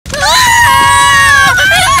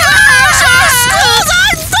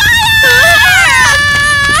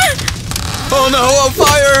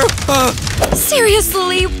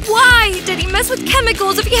he mess with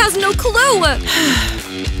chemicals if he has no clue?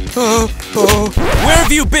 Where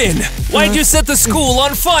have you been? Why'd you set the school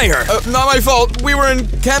on fire? Not my fault. We were in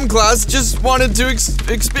chem class, just wanted to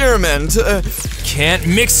experiment. Can't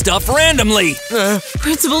mix stuff randomly.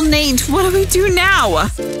 Principal Nate, what do we do now?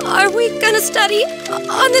 Are we gonna study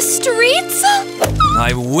on the streets?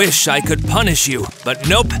 I wish I could punish you, but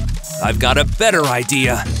nope. I've got a better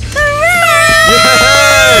idea. Yay!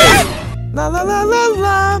 La la la la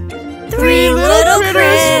la. Three little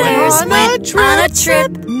critters went on a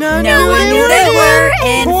trip. No one knew they were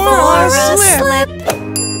in for a slip.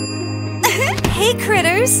 Hey,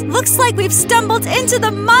 critters! Looks like we've stumbled into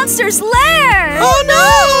the monster's lair! Oh no!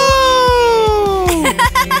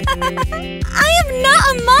 I am not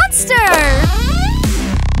a monster!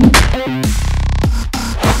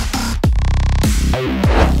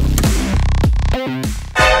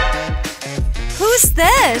 Who's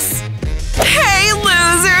this? Hey,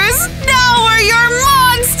 losers! Now we're your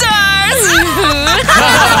monsters!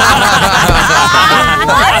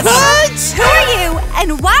 What? Who are you,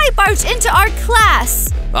 and why barge into our class?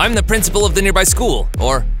 I'm the principal of the nearby school,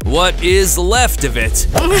 or what is left of it.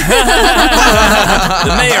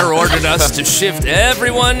 The mayor ordered us to shift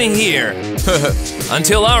everyone here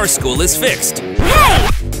until our school is fixed. Hey!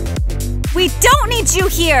 We don't need you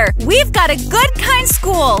here! We've got a good, kind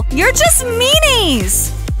school! You're just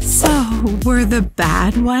meanies! So, we're the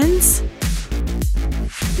bad ones?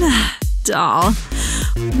 Doll,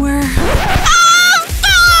 we're…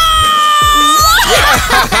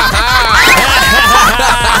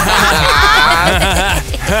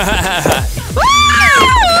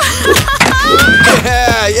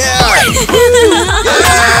 Yeah!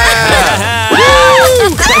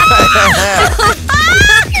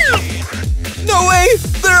 No way!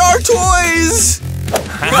 There are toys!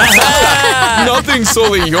 Nothing's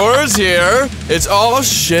solely yours here. It's all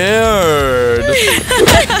shared.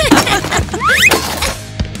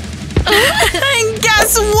 And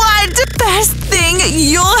guess what? Best thing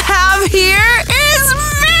you'll have here is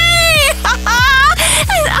me!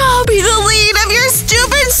 And I'll be the lead of your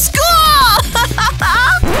stupid school!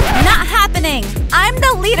 Not happening! I'm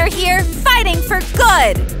the leader here, fighting for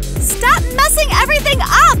good! Stop messing everything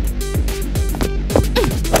up!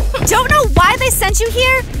 Don't know why they sent you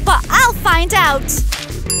here, but I'll find out!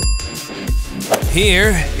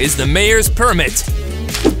 Here is the mayor's permit.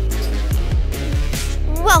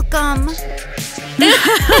 Welcome.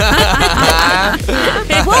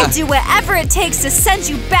 We'll do whatever it takes to send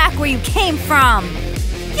you back where you came from.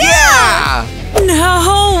 Yeah!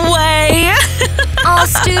 No way! All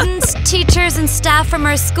students, teachers, and staff from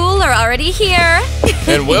our school are already here.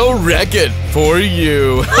 And we'll wreck it for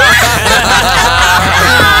you.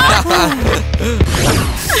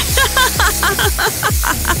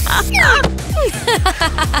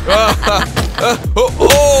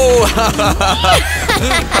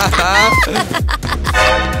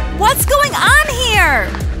 What's going on here?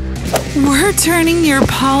 We're turning your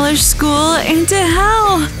polished school into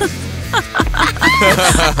hell.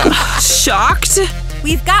 Shocked?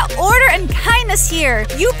 We've got order and kindness here.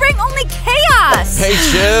 You bring only chaos. Hey,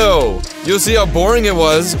 chill. You'll see how boring it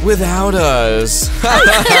was without us.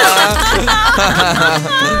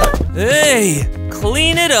 Hey,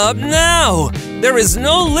 clean it up now. There is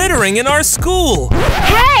no littering in our school.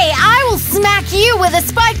 Hey, I will smack you with a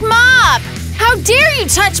spiked mop! How dare you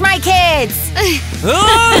touch my kids!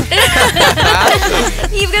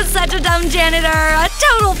 You've got such a dumb janitor. A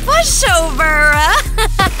total pushover.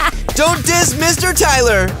 Don't diss Mr.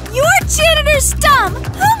 Tyler. Your janitor's dumb.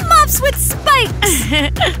 Who mops with spikes?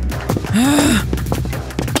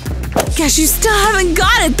 Guess you still haven't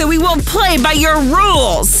got it that we won't play by your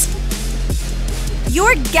rules.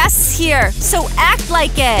 You're guests here, so act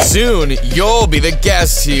like it. Soon, you'll be the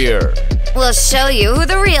guest here. We'll show you who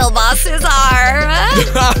the real bosses are.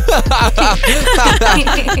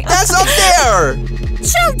 That's up there.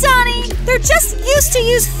 Chill, Donnie. They're just used to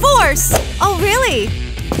use force. Oh, really?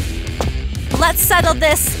 Let's settle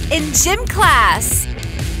this in gym class.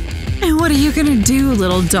 And what are you gonna do,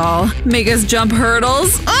 little doll? Make us jump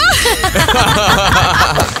hurdles?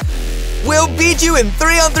 We'll beat you in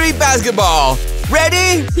 3-on-3 basketball.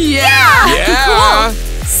 Ready? Yeah! Yeah! Cool.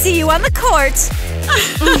 See you on the court.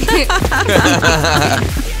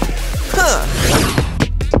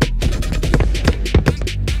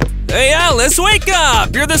 Hey, Alice, wake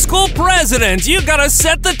up! You're the school president. You gotta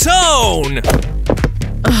set the tone.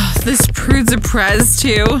 Ugh, this prude's a prez,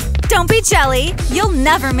 too. Don't be jelly. You'll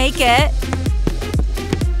never make it.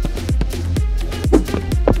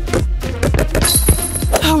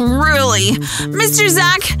 Oh, really? Mr.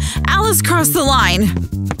 Zach, Alice crossed the line.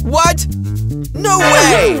 What? No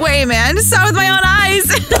way! No way, man. Saw with my own eyes.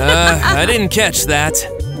 I didn't catch that.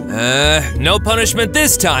 No punishment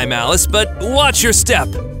this time, Alice, but watch your step.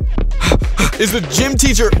 Is the gym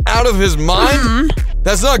teacher out of his mind?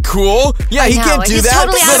 That's not cool. Yeah, he can't do he's that.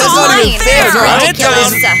 totally out of That's his not even mind. fair. It's Right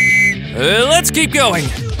ridiculous. Let's keep going.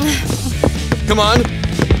 Come on.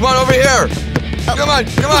 Come on over here. Come on.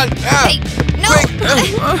 Come on. Hey, no. Quick.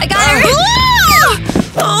 I got her.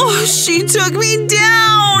 Oh, she took me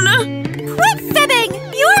down. Quit fibbing!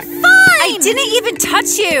 You're fine! I didn't even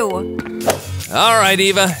touch you! All right,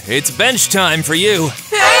 Eva, it's bench time for you.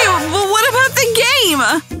 Hey, what about the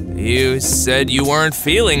game? You said you weren't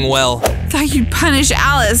feeling well. Thought you'd punish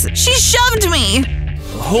Alice. She shoved me.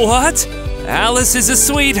 What? Alice is a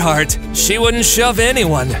sweetheart. She wouldn't shove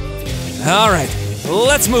anyone. All right,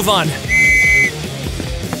 let's move on.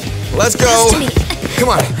 Let's go. Come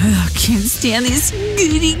on. Oh, can't stand these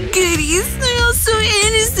goodies. They're all so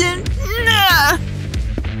innocent. Nah.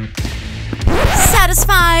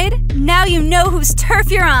 Satisfied? Now you know whose turf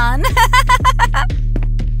you're on.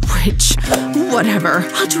 Which, whatever.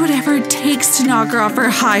 I'll do whatever it takes to knock her off her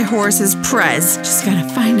high horse as Prez. Just gotta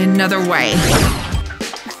find another way.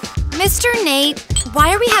 Mr. Nate,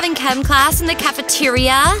 why are we having chem class in the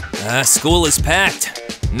cafeteria? School is packed.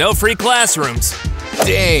 No free classrooms.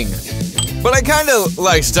 Dang. But I kind of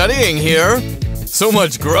like studying here. So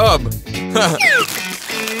much grub.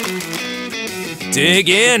 Dig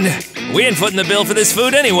in. We ain't footing the bill for this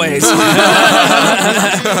food anyways.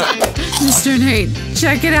 Mr. Nate,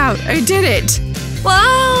 check it out. I did it.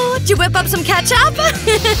 Whoa, did you whip up some ketchup?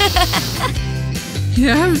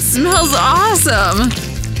 Yeah, it smells awesome.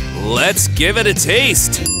 Let's give it a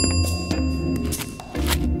taste.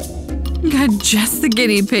 Got just the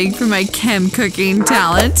guinea pig for my chem cooking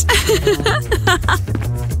talent.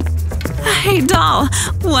 Hey, doll,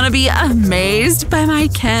 wanna be amazed by my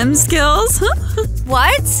chem skills?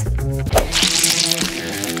 What?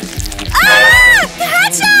 Ah!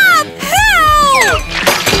 Ketchup! Help!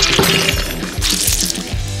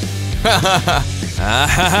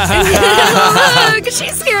 Look,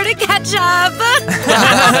 she's scared of ketchup.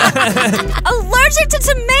 Allergic to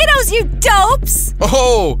tomatoes, you dopes!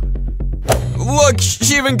 Oh. Look,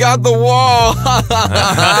 she even got the wall.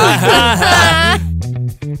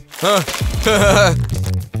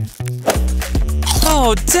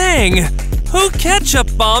 Oh, dang! Who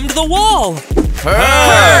ketchup bombed the wall?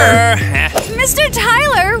 Her. Mr.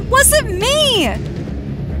 Tyler, wasn't me!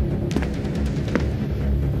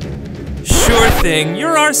 Sure thing,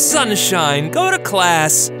 you're our sunshine. Go to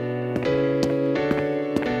class.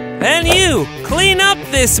 And you, clean up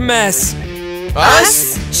this mess.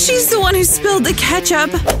 Us? She's the one who spilled the ketchup.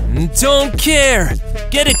 Don't care.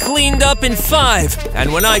 Get it cleaned up in 5.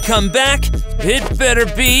 And when I come back, it better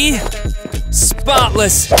be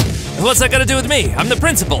spotless. What's that got to do with me? I'm the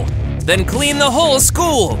principal. Then clean the whole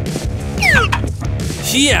school.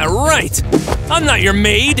 Yeah, right. I'm not your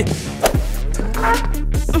maid.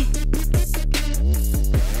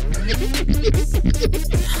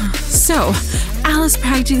 So, Alice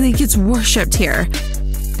practically gets worshipped here.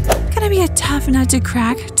 Gonna be a tough nut to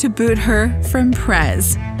crack to boot her from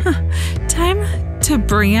Prez. Time to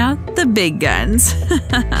bring out the big guns.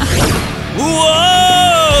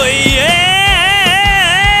 Whoa! Yeah!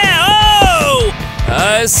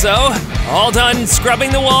 Oh! So, all done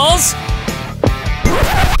scrubbing the walls?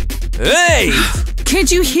 Hey!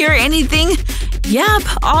 Can't you hear anything? Yep,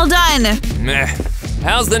 all done. Meh.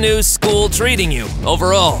 How's the new school treating you,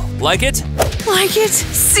 overall? Like it? Like it?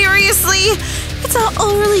 Seriously? It's all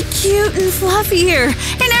overly cute and fluffy here,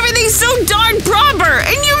 and everything's so darn proper,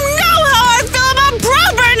 and you know how I feel about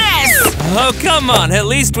properness! Oh, come on, at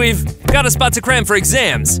least we've got a spot to cram for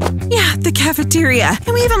exams. Yeah, the cafeteria,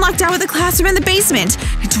 and we even lucked out with a classroom in the basement.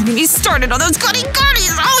 And don't get me started on those goodies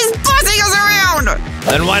always bossing us around!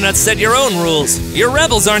 Then why not set your own rules? You're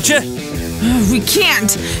rebels, aren't you? We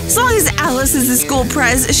can't. As long as Alice is the school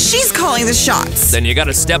prez, she's calling the shots. Then you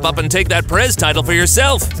gotta step up and take that prez title for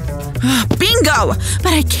yourself. Bingo!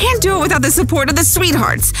 But I can't do it without the support of the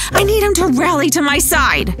sweethearts. I need them to rally to my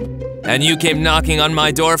side. And you came knocking on my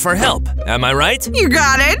door for help, am I right? You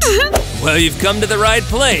got it. Well, you've come to the right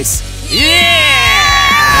place.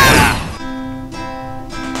 Yeah!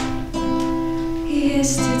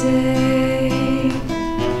 Yesterday,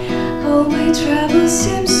 all my travels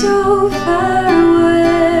seem so far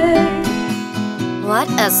away. What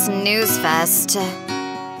a snooze fest.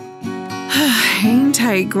 Hang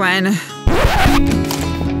tight, Gwen.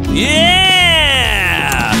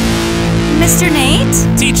 Yeah! Mr.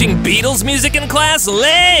 Nate? Teaching Beatles music in class?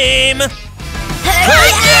 Lame! Let's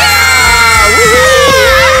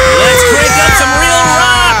crank up some real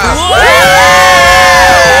rock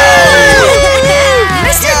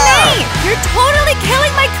Mr. Nate, you're totally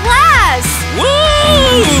killing my class.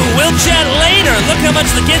 Woo! We'll chat later. Look how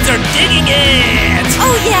much the kids are digging it.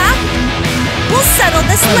 Oh, yeah? We'll settle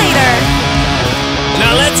this later.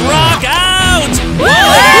 Now let's rock out!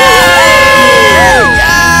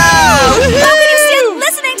 How can you stand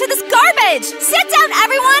listening to this garbage? Sit down,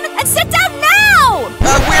 everyone, and sit down now!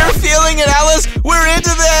 We're feeling it, Alice. We're into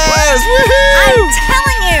this. I'm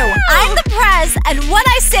telling you, I'm the prez, and what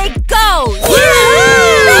I say goes.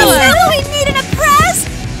 That's not what we need in a prez.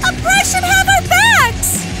 A prez should have our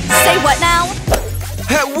backs. Say what now?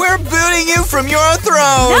 We're booting you from your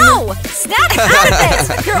throne. No! Snap out of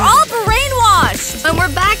it! You're all brainwashed! And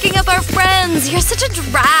we're backing up our friends. You're such a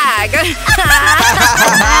drag. You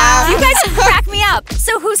guys crack me up.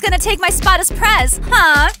 So who's gonna take my spot as prez,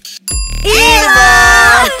 huh?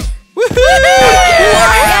 Eva! What?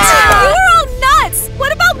 You're all nuts!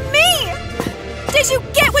 What about me? Did you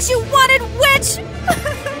get what you wanted, witch?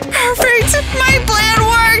 Perfect! My plan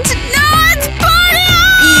worked! Now it's party!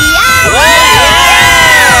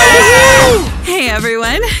 Hey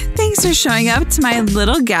everyone! Thanks for showing up to my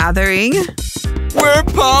little gathering. We're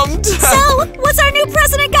pumped. So, what's our new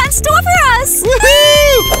president got in store for us?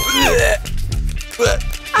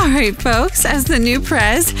 Alright folks, as the new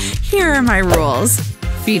prez, here are my rules.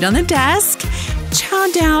 Feet on the desk, chow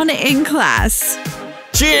down in class.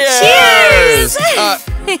 Cheers!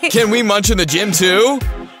 Can we munch in the gym too?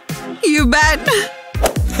 You bet!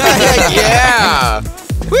 Yeah!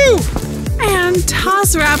 Woo! And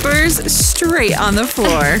toss wrappers straight on the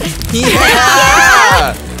floor.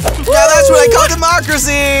 Yeah! Now that's what I call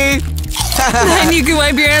democracy! Then you can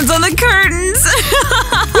wipe your hands on the curtains.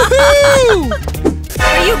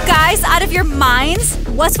 Are you guys out of your minds?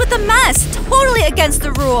 What's with the mess? Totally against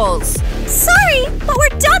the rules. Sorry, but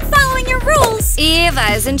we're done following your rules.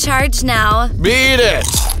 Eva is in charge now. Beat it!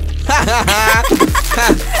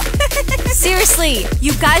 Seriously,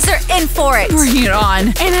 you guys are in for it. Bring it on.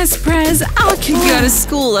 And as prez, I'll kick you out of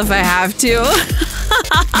school if I have to.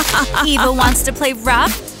 Eva wants to play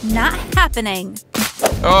rough. Not happening.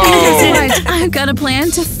 Oh! But I've got a plan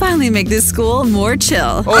to finally make this school more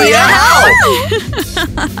chill. Oh yeah!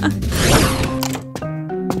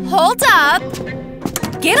 Hold up.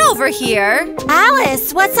 Get over here.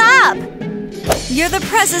 Alice, what's up? You're the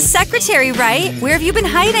prez's secretary, right? Where have you been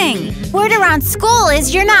hiding? Word around school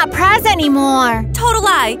is you're not prez anymore. Total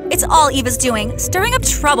lie. It's all Eva's doing, stirring up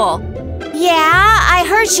trouble. Yeah, I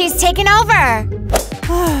heard she's taken over.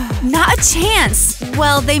 Not a chance.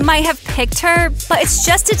 Well, they might have picked her, but it's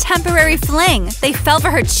just a temporary fling. They fell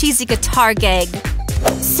for her cheesy guitar gig.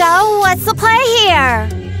 So, what's the play here?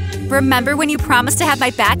 Remember when you promised to have my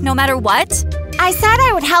back no matter what? I said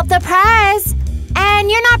I would help the prez.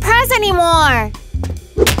 And you're not prez anymore.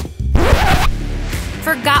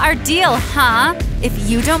 Forgot our deal, huh? If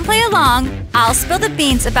you don't play along, I'll spill the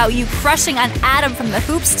beans about you crushing on Adam from the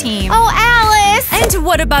Hoops team. Oh, Alice! And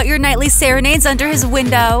what about your nightly serenades under his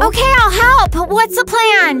window? Okay, I'll help. What's the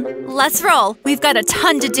plan? Let's roll. We've got a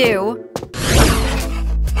ton to do.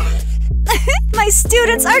 My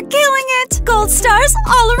students are killing it! Gold stars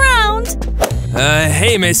all around!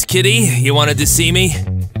 Hey, Miss Kitty. You wanted to see me?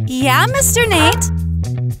 Yeah, Mr. Nate?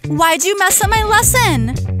 Why'd you mess up my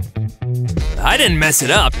lesson? I didn't mess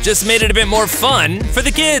it up, just made it a bit more fun for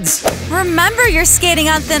the kids. Remember, you're skating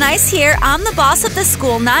on thin ice here. I'm the boss of the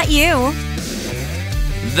school, not you.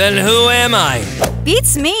 Then who am I?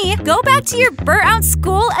 Beats me. Go back to your burnt-out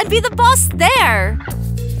school and be the boss there.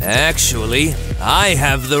 Actually, I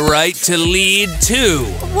have the right to lead too.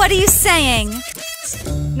 What are you saying?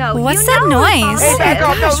 No, What's that noise?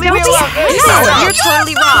 You're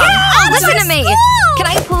totally wrong. Listen to me. Can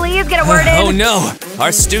I please get a word in? Oh no,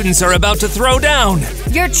 our students are about to throw down.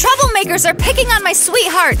 Your troublemakers are picking on my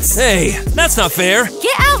sweethearts. Hey, that's not fair.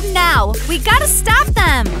 Get out now. We gotta stop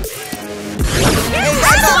them. What's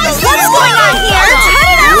going on here? Cut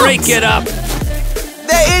it out! Break it up.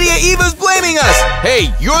 That idiot Eva's blaming us!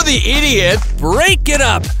 Hey, you're the idiot! Break it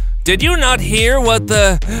up. Did you not hear what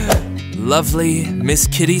the lovely Miss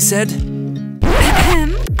Kitty said? Enough!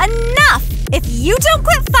 If you don't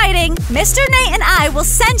quit fighting, Mr. Nate and I will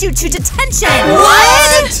send you to detention.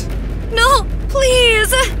 What? No,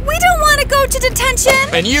 please. We don't want to go to detention.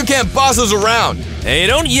 And you can't boss us around! Hey,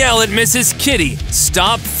 don't yell at Mrs. Kitty.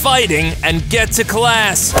 Stop fighting and get to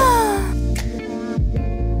class.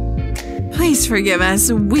 Please forgive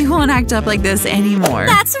us. We won't act up like this anymore.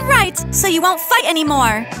 That's right. So you won't fight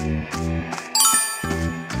anymore.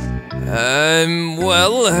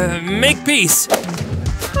 Make peace.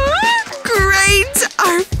 Great!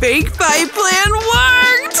 Our fake fight plan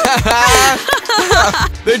worked!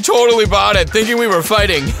 They totally bought it, thinking we were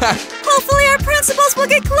fighting. Hopefully our principals will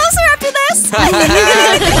get closer after this.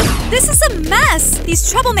 This is a mess.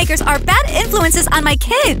 These troublemakers are bad influences on my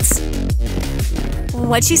kids.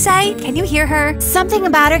 What'd she say? Can you hear her? Something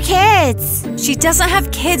about her kids. She doesn't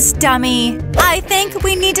have kids, dummy. I think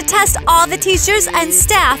we need to test all the teachers and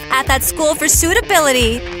staff at that school for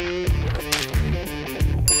suitability.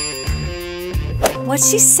 What's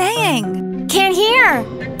she saying? Can't hear.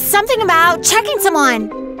 Something about checking someone.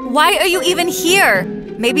 Why are you even here?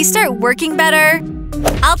 Maybe start working better.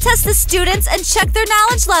 I'll test the students and check their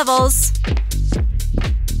knowledge levels.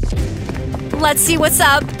 Let's see what's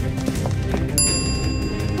up.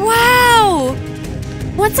 Wow!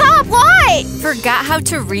 What's up? What? Forgot how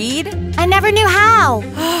to read? I never knew how.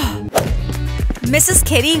 Mrs.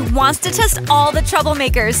 Kitty wants to test all the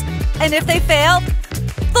troublemakers, and if they fail,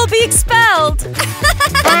 they'll be expelled.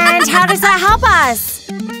 And how does that help us?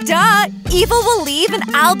 Duh! Evil will leave and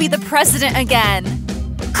I'll be the president again.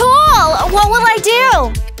 Cool! What will I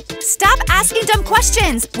do? Stop asking dumb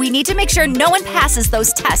questions. We need to make sure no one passes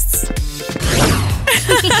those tests.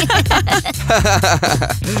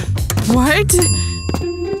 What?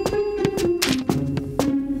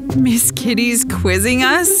 Miss Kitty's quizzing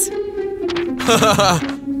us?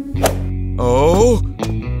 Oh?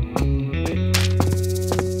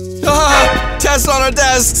 Tests on our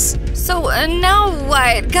desks! So now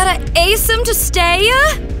what? Gotta ace him to stay?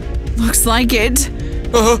 Looks like it.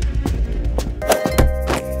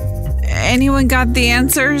 Anyone got the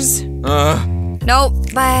answers? Nope,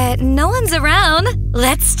 but no one's around.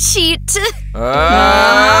 Let's cheat. Quinn,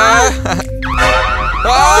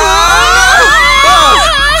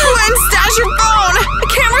 stash your phone! The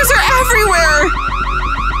cameras are everywhere!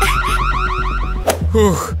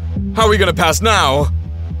 Whew. How are we gonna pass now?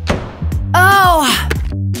 Oh!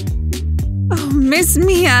 Oh, Miss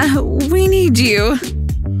Mia, we need you.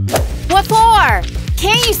 What for?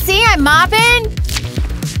 Can't you see I'm mopping?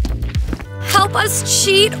 Help us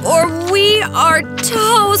cheat or we are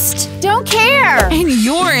toast. Don't care. And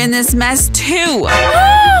you're in this mess too.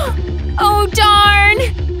 Oh, darn.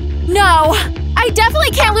 No, I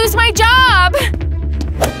definitely can't lose my job.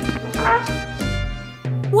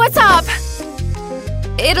 What's up?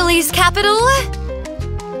 Italy's capital?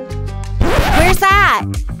 Where's that?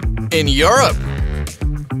 In Europe.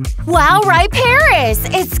 Well, right, Paris.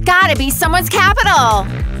 It's gotta be someone's capital.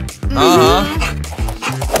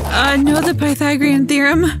 Know the Pythagorean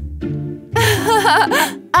theorem?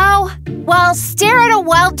 Oh, well, stare at a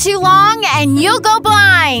weld too long and you'll go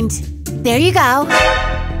blind. There you go.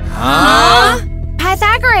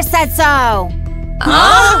 Pythagoras said so.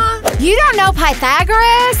 You don't know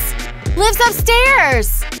Pythagoras? Lives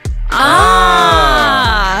upstairs.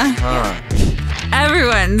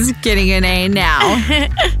 Everyone's getting an A now.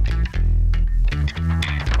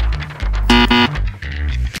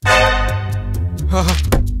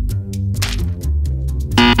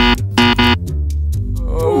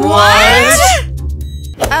 What?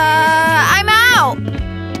 I'm out.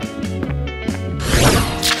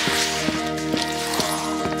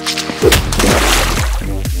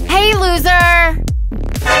 Hey, loser.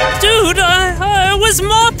 Dude, I was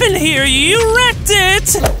mopping here. You wrecked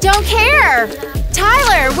it. Don't care.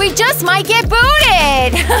 Tyler, we just might get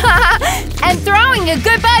booted. And throwing a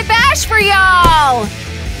goodbye bash for y'all.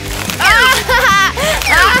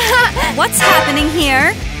 What's happening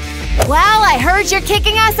here? Well, I heard you're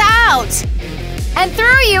kicking us out. And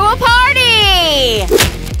threw you a party.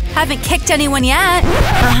 Haven't kicked anyone yet.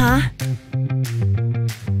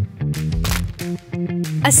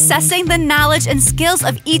 Assessing the knowledge and skills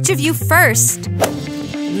of each of you first.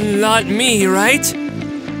 Not me, right?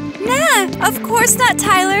 Nah, of course not,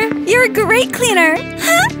 Tyler. You're a great cleaner.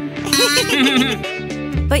 Huh?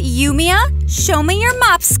 But you, Mia, show me your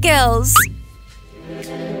mop skills.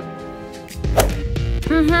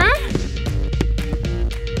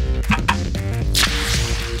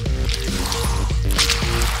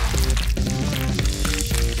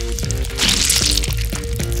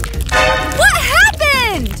 What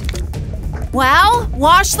happened? Well,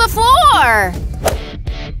 wash the floor.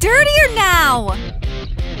 Dirtier now.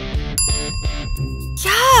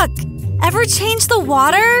 Yuck! Ever change the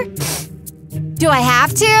water? Do I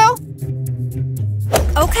have to?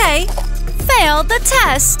 Okay, failed the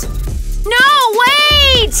test. No,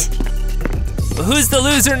 wait! Who's the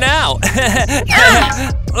loser now?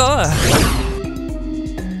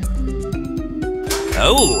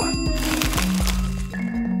 Oh.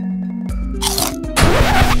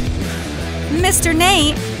 Mr.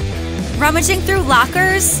 Nate, rummaging through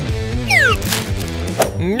lockers?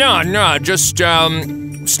 No, just,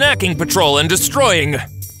 snacking patrol and destroying.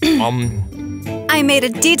 I made a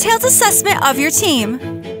detailed assessment of your team.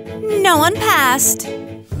 No one passed.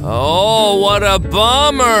 Oh, what a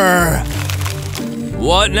bummer.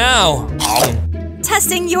 What now?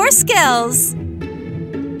 Testing your skills.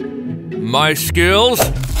 My skills?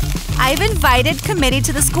 I've invited committee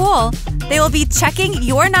to the school. They will be checking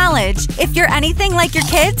your knowledge. If you're anything like your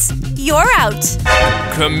kids, you're out.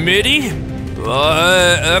 Committee?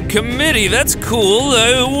 A committee, that's cool.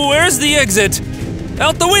 Where's the exit?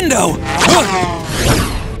 Out the window!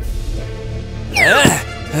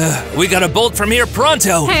 We gotta bolt from here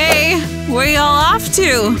pronto. Hey, where y'all off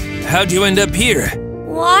to? How'd you end up here?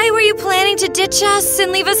 Why were you planning to ditch us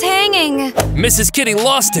and leave us hanging? Mrs. Kitty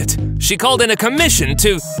lost it. She called in a commission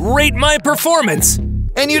to rate my performance.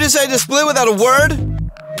 And you decided to split without a word?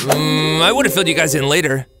 I would have filled you guys in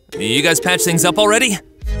later. You guys patched things up already?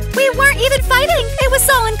 We weren't even fighting. It was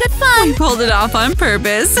all in good fun. We pulled it off on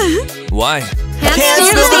purpose. Why? Can't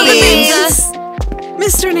spill the beans!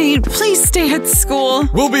 Mr. Nate, please stay at school.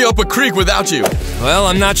 We'll be up a creek without you. Well,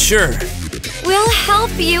 I'm not sure. We'll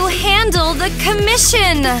help you handle the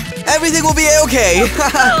commission. Everything will be okay.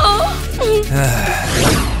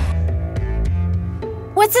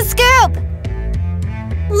 What's the scoop?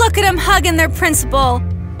 Look at them hugging their principal.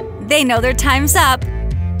 They know their time's up.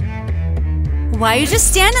 Why are you just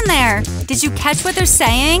standing there? Did you catch what they're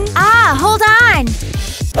saying? Hold on.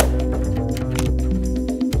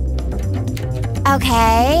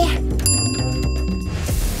 Okay.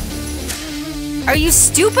 Are you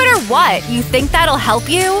stupid or what? You think that'll help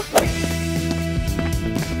you?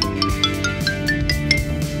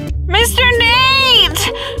 Mr.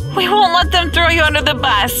 Nate! We won't let them throw you under the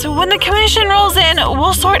bus. When the commission rolls in,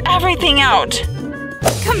 we'll sort everything out.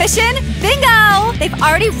 Commission? Bingo! They've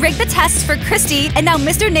already rigged the tests for Christy, and now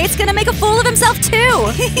Mr. Nate's gonna make a fool of himself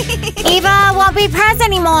too! Eva won't be press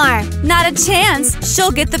anymore. Not a chance.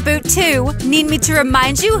 She'll get the boot too. Need me to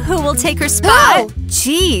remind you who will take her spot? Who?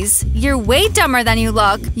 Jeez, you're way dumber than you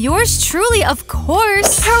look. Yours truly, of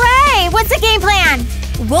course. Hooray! What's the game plan?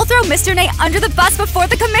 We'll throw Mr. Nate under the bus before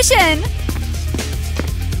the commission.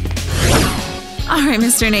 All right,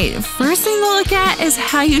 Mr. Nate, first thing to look at is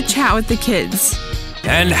how you chat with the kids.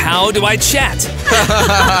 And how do I chat?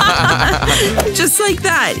 Just like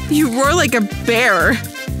that. You roar like a bear.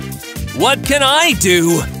 What can I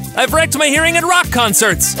do? I've wrecked my hearing at rock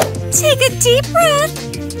concerts. Take a deep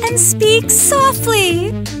breath and speak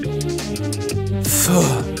softly.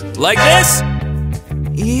 Like this?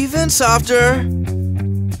 Even softer.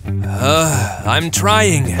 I'm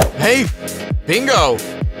trying. Hey, bingo.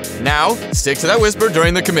 Now, stick to that whisper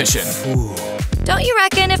during the commission. Don't you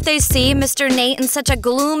reckon if they see Mr. Nate in such a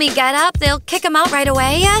gloomy getup, they'll kick him out right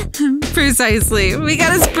away? Precisely. We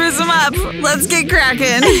gotta spruce them up. Let's get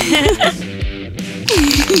cracking.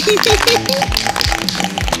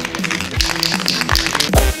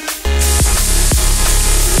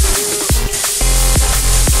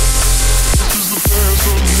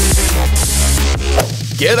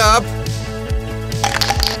 Get up.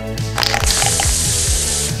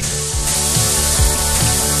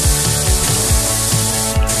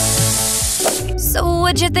 So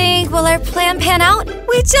what'd you think? Will our plan pan out?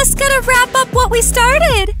 We just gotta wrap up what we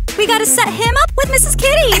started. We gotta set him up with Mrs.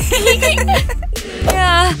 Kitty.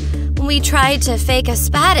 Yeah. When we tried to fake a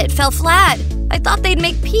spat, it fell flat. I thought they'd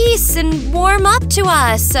make peace and warm up to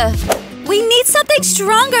us. We need something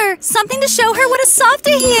stronger. Something to show her what a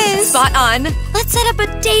softy he is. Spot on. Let's set up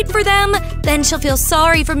a date for them. Then she'll feel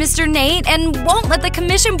sorry for Mr. Nate and won't let the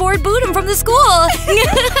commission board boot him from the school.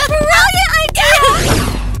 Brilliant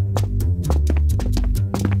idea!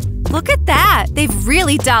 Look at that. They've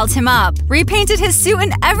really dialed him up. Repainted his suit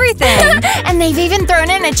and everything. And they've even thrown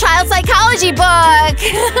in a child psychology book.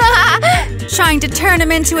 Trying to turn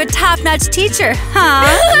him into a top-notch teacher, huh?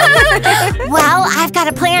 Well, I've got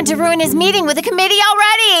a plan to ruin his meeting with the committee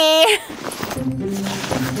already.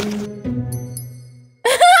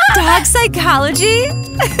 Dog psychology?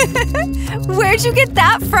 Where'd you get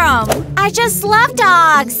that from? I just love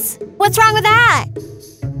dogs. What's wrong with that?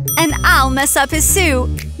 And I'll mess up his suit.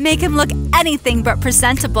 Make him look anything but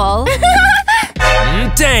presentable.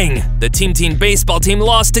 Dang! The Teen baseball team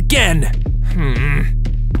lost again.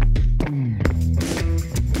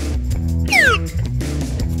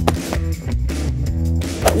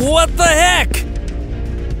 What the heck?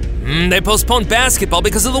 They postponed basketball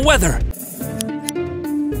because of the weather.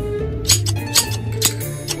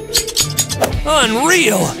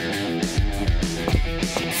 Unreal!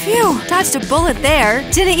 Phew, dodged a bullet there.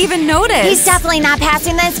 Didn't even notice. He's definitely not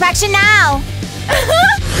passing the inspection now.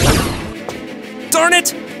 Darn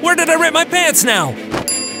it! Where did I rip my pants now?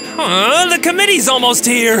 The committee's almost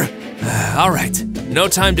here. All right, No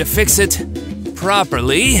time to fix it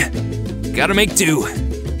properly. Gotta make do.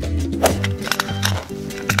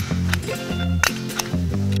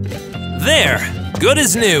 There, good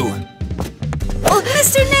as new. Oh,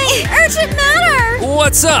 Mr. Nate, urgent matter!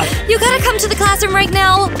 What's up? You gotta come to the classroom right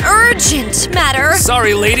now. Urgent matter.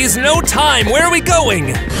 Sorry, ladies, no time. Where are we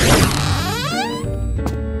going?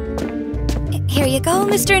 Here you go,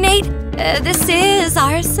 Mr. Nate. This is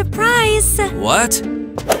our surprise. What?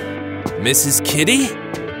 Mrs. Kitty?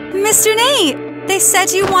 Mr. Nate, they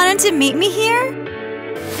said you wanted to meet me here?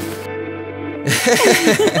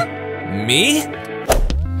 Me?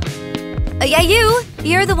 Yeah, you.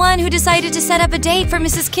 You're the one who decided to set up a date for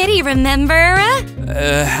Mrs. Kitty, remember?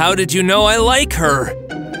 How did you know I like her?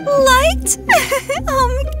 Liked?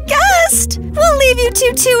 Guessed. We'll leave you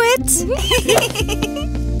two to it.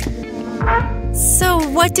 So,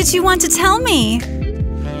 what did you want to tell me?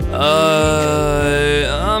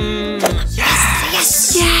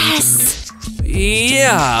 Yes!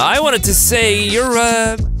 Yeah, I wanted to say you're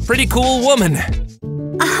a pretty cool woman.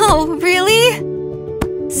 Oh, really?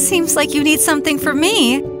 Seems like you need something from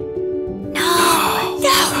me.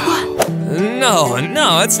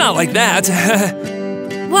 No, it's not like that.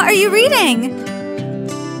 What are you reading?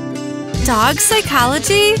 Dog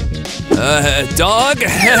psychology? Dog?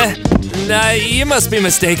 Nah, you must be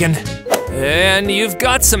mistaken. And you've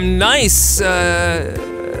got some nice,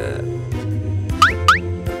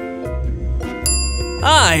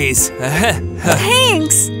 eyes.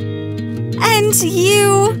 Thanks. And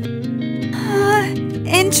you...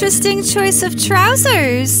 interesting choice of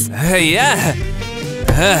trousers. Yeah.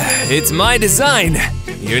 It's my design.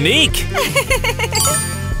 Unique.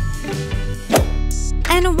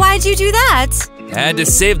 And why'd you do that? Had to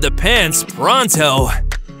save the pants pronto.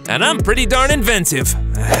 And I'm pretty darn inventive.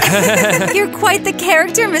 You're quite the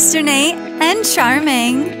character, Mr. Nate. And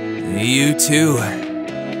charming. You too.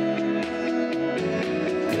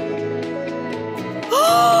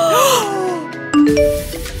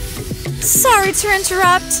 Sorry to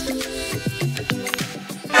interrupt.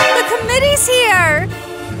 The committee's here.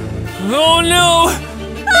 Oh no!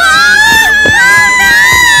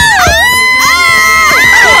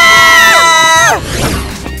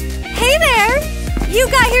 Hey there! You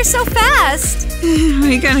got here so fast.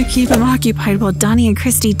 We gotta keep him occupied while Donnie and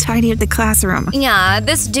Christy tidy up the classroom. Yeah,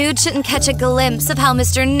 this dude shouldn't catch a glimpse of how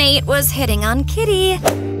Mr. Nate was hitting on Kitty.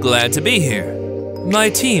 Glad to be here. My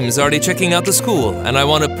team's already checking out the school, and I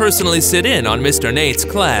want to personally sit in on Mr. Nate's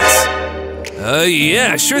class.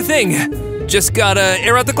 Yeah, sure thing. Just gotta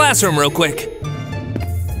air out the classroom real quick.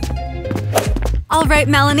 All right,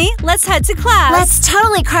 Melanie, let's head to class. Let's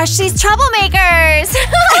totally crush these troublemakers!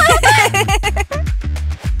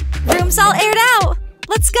 Room's all aired out.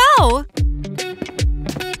 Let's go.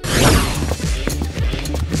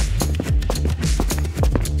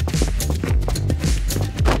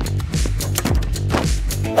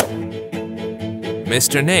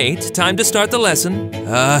 Mr. Nate, time to start the lesson.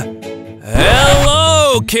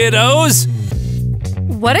 Hello, kiddos!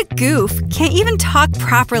 What a goof. Can't even talk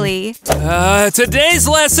properly. Today's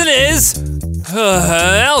lesson is...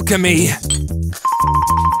 alchemy.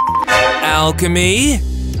 Alchemy?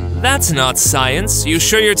 That's not science. You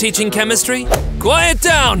sure you're teaching chemistry? Quiet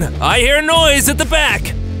down! I hear noise at the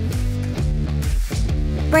back!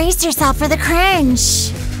 Brace yourself for the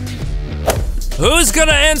cringe. Who's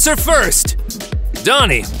gonna answer first?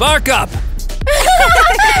 Donnie, bark up!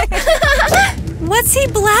 What's he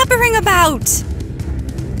blabbering about?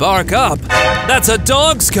 Bark up? That's a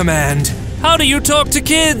dog's command. How do you talk to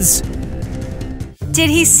kids?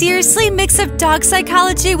 Did he seriously mix up dog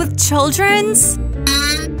psychology with children's?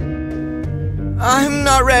 I'm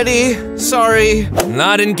not ready. Sorry.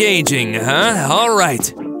 Not engaging, huh? All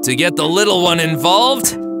right. To get the little one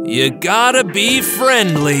involved, you gotta be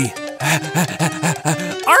friendly.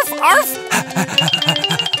 Arf, arf!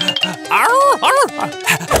 Arf, arf!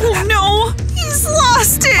 Oh no! He's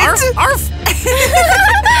lost it! Arf, arf!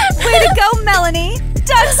 Way to go, Melanie!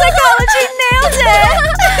 Dog psychology nailed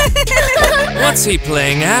it! What's he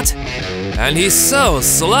playing at? And he's so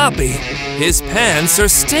sloppy. His pants are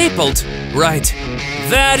stapled. Right.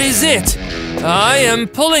 That is it. I am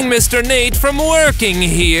pulling Mr. Nate from working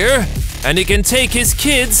here, and he can take his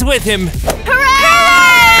kids with him. Hooray!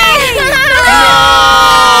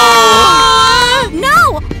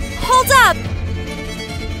 No! Hold up!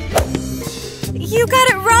 You got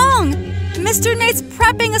it wrong! Mr. Nate's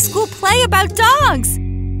prepping a school play about dogs!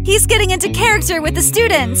 He's getting into character with the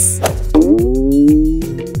students.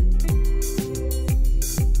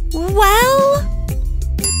 Well...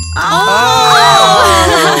 Oh!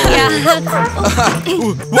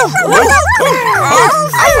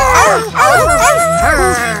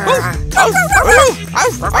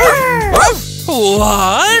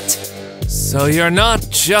 What? So you're not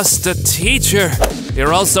just a teacher,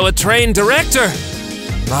 you're also a trained director.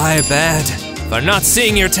 My bad for not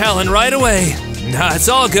seeing your talent right away. Nah, it's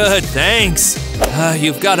all good, thanks.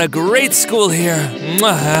 You've got a great school here. Wait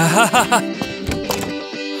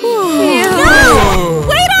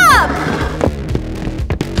up!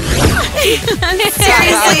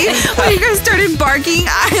 Seriously, when you guys started barking,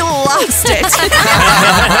 I lost it.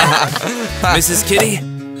 Mrs. Kitty,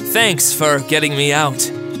 thanks for getting me out.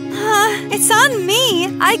 It's on me.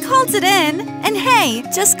 I called it in. And hey,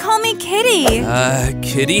 just call me Kitty.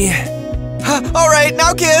 Kitty? All right,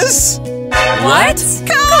 now kiss. What?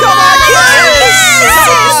 Come on, kiss!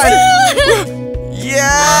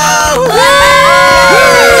 Yeah!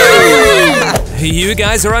 You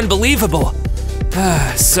guys are unbelievable.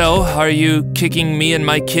 So, are you kicking me and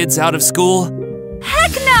my kids out of school?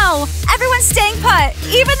 Heck no! Everyone's staying put,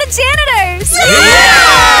 even the janitors!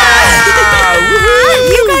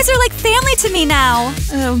 You guys are like family to me now.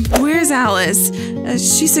 Where's Alice?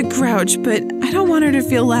 She's a grouch, but I don't want her to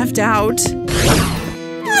feel left out.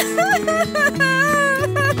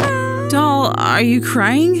 Doll, are you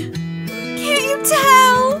crying? Can't you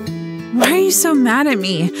tell? Why are you so mad at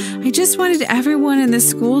me? I just wanted everyone in the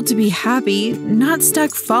school to be happy, not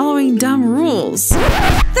stuck following dumb rules.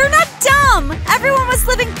 They're not dumb! Everyone was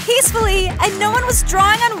living peacefully, and no one was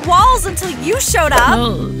drawing on walls until you showed up.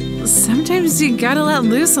 Well, sometimes you gotta let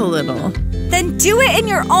loose a little. Then do it in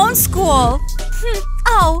your own school.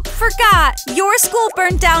 Oh, forgot. Your school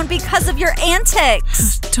burned down because of your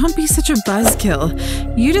antics. Don't be such a buzzkill.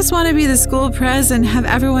 You just want to be the school pres and have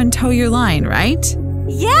everyone toe your line, right?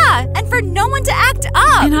 Yeah, and for no one to act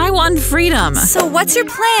up. And I want freedom. So what's your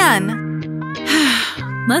plan?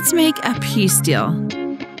 Let's make a peace deal.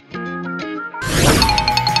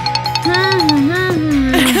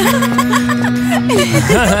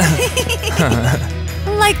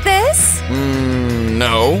 Like this?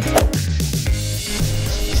 No.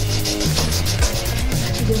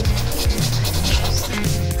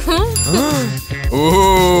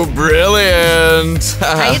 Ooh, brilliant.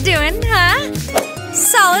 How you doing, huh?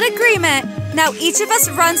 Solid agreement. Now each of us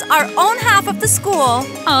runs our own half of the school.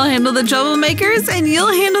 I'll handle the troublemakers and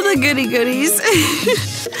you'll handle the goody-goodies.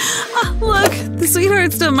 Oh, look, the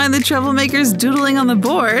sweethearts don't mind the troublemakers doodling on the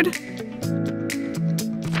board.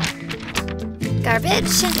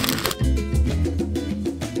 Garbage.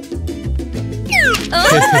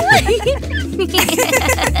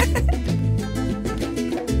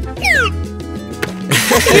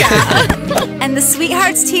 And the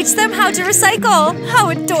sweethearts teach them how to recycle. How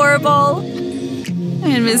adorable.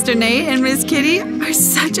 And Mr. Nate and Miss Kitty are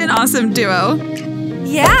such an awesome duo.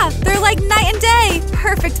 Yeah, they're like night and day.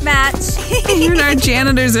 Perfect match. Even our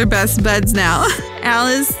janitors are best buds now.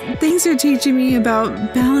 Alice, thanks for teaching me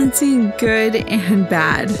about balancing good and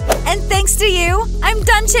bad. And thanks to you, I'm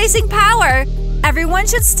done chasing power. Everyone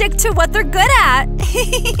should stick to what they're good at.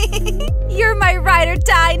 You're my ride or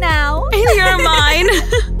die now. And you're mine.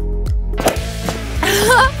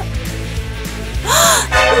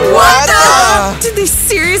 What? Did they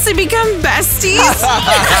seriously become besties?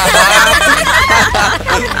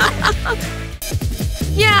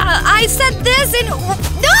 Yeah, I said this and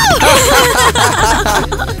no!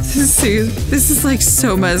 This is like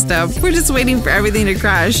so messed up. We're just waiting for everything to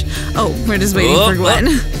crash. Oh, we're just waiting for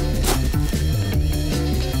Gwen.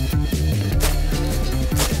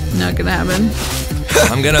 Not gonna happen.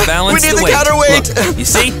 I'm gonna balance We need the weight. counterweight. Look, you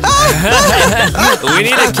see? We need a I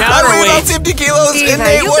weigh about counterweight. 50 kilos and Diva,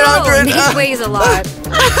 Nate you 100. know, he weighs a lot.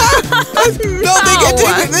 No,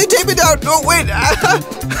 they take me down. Oh, wait.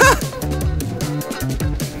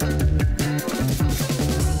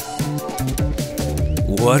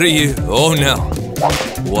 What are you? Oh no.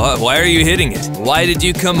 What? Why are you hitting it? Why did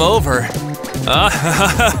you come over?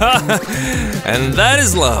 And that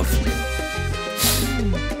is love.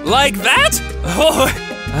 Like that? Oh.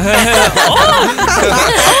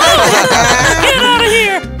 Get out of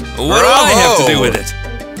here! What do I have to do with it?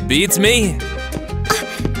 Beats me.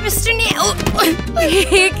 Mr. Neil.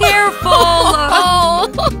 Be careful. Oh.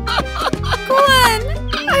 Gwen,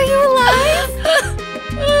 are you alive?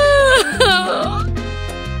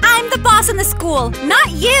 I'm the boss in the school,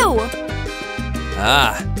 not you.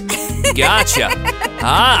 Ah, gotcha.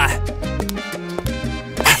 Ah.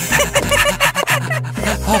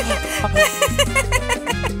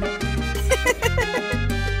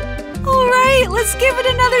 All right, let's give it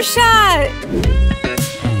another shot.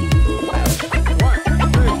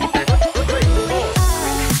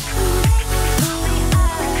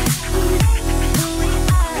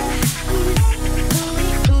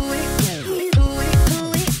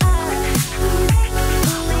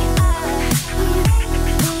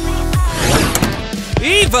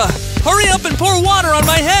 Pour water on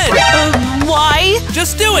my head! Why?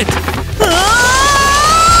 Just do it!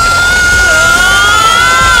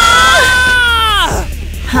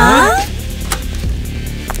 Huh?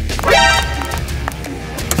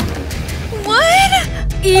 What?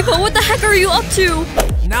 Eva, what the heck are you up to?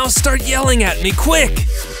 Now start yelling at me, quick!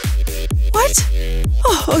 What?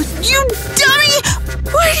 Oh, you dummy!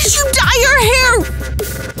 Why did you dye your hair?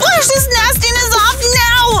 Wash this nastiness off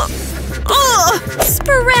now! Ugh.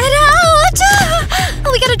 Spread out!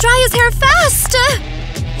 We gotta dry his hair fast!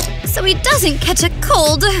 So he doesn't catch a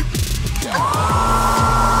cold. Cut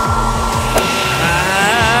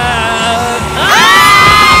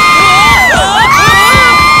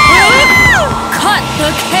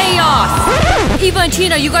the chaos! Eva and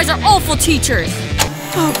Tina, you guys are awful teachers.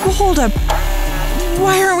 Oh, hold up.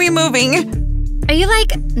 Why are we moving? Are you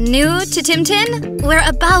like new to Tim Tin? We're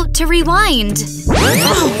about to rewind.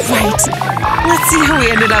 Oh, right. Let's see how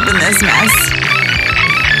we ended up in this mess.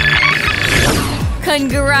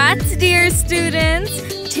 Congrats, dear students!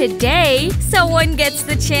 Today, someone gets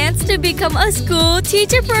the chance to become a school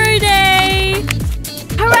teacher for a day!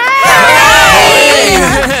 Hooray!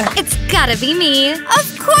 It's gotta be me.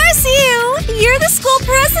 Of course you! You're the school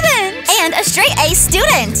president! And a straight A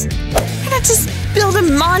student! Why not just build a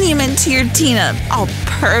monument to your Tina? All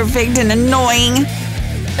perfect and annoying.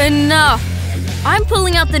 Enough! I'm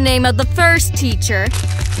pulling out the name of the first teacher.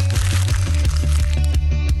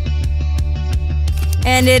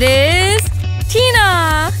 And it is…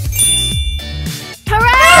 Tina!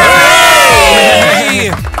 Hey!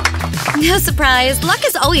 No surprise, luck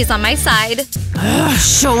is always on my side.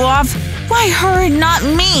 Show off. Why her and not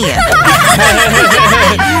me?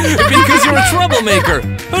 Because you're a troublemaker!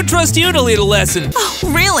 Who trusts you to lead a lesson? Oh,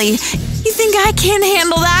 really? You think I can't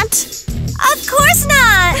handle that? Of course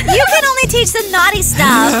not! You can only teach the naughty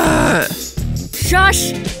stuff.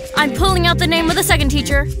 Shush! I'm pulling out the name of the second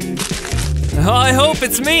teacher. I hope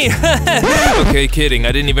it's me! Okay, kidding,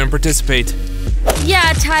 I didn't even participate.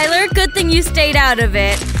 Yeah, Tyler, good thing you stayed out of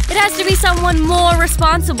it. It has to be someone more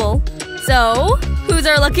responsible. So, who's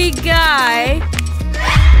our lucky guy?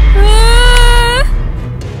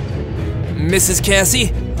 Mrs.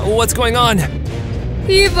 Cassie, what's going on?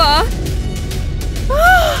 Eva!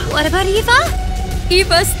 What about Eva?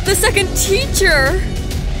 Eva's the second teacher!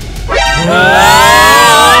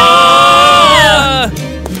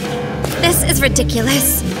 This is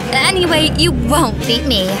ridiculous. Anyway, you won't beat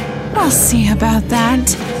me. I'll see about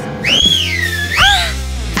that.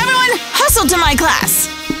 Everyone, hustle to my class!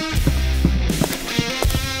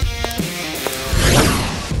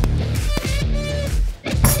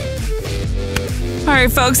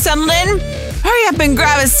 Alright, folks, settled in? Hurry up and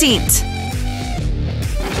grab a seat.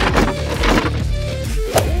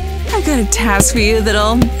 I've got a task for you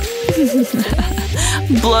that'll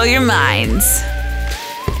blow your minds.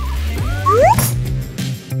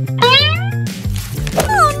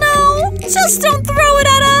 Oh no! Just don't throw it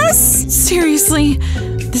at us! Seriously,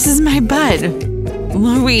 this is my bud,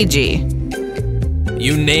 Luigi.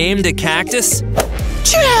 You named a cactus?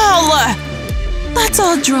 Chill! Let's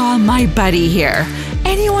all draw my buddy here.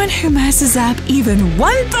 Anyone who messes up even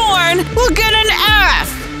one thorn will get an F!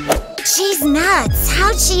 She's nuts.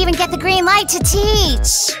 How'd she even get the green light to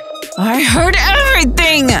teach? I heard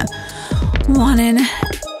everything! Want an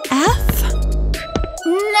F?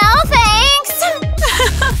 No thanks!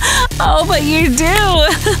 Oh, but you do!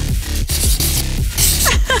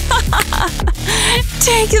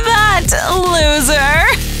 Take that, loser!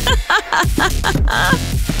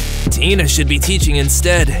 Tina should be teaching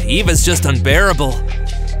instead. Eva's just unbearable.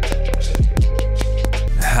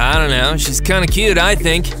 I don't know, she's kinda cute, I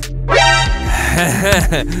think.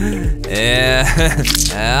 Yeah,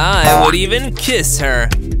 I would even kiss her.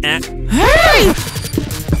 Hey!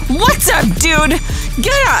 What's up, dude?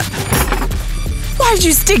 Get up! Why'd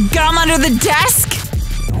you stick gum under the desk?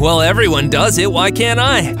 Well, everyone does it, why can't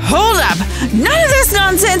I? Hold up! None of this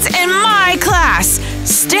nonsense in my class!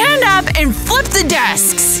 Stand up and flip the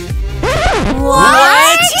desks!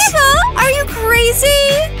 What? Eva, are you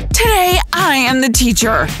crazy? Today, I am the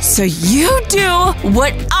teacher, so you do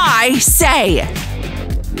what I say!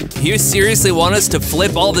 You seriously want us to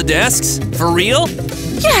flip all the desks? For real?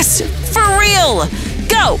 Yes, for real!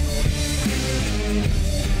 Go!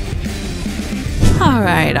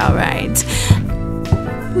 Alright, alright.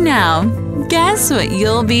 Now, guess what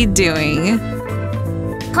you'll be doing?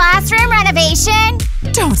 Classroom renovation?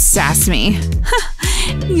 Don't sass me.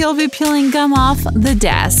 You'll be peeling gum off the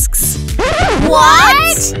desks.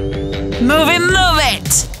 What? Move it, move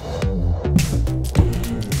it!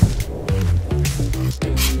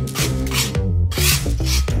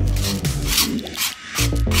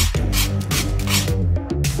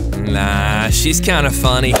 Nah, she's kind of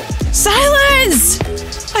funny. Silence!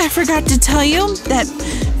 I forgot to tell you that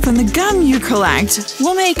from the gum you collect,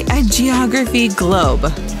 we'll make a geography globe.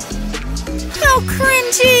 How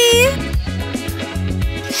cringy!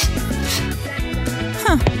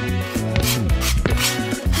 Huh.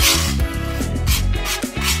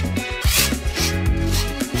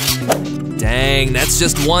 Dang, that's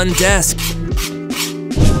just one desk.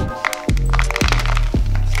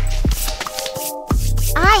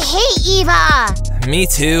 I hate Eva! Me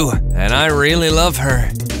too, and I really love her.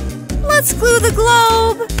 Let's glue the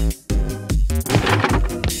globe!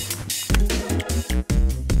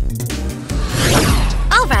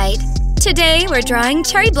 All right, today we're drawing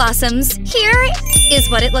cherry blossoms. Here is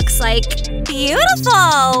what it looks like.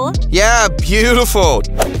 Beautiful! Yeah, beautiful.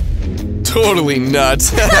 Totally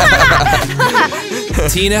nuts.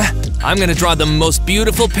 Tina, I'm gonna draw the most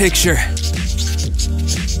beautiful picture.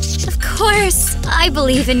 Of course, I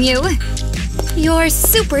believe in you. You're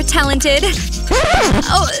super talented.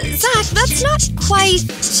 Oh, Zach, that's not quite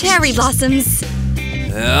cherry blossoms.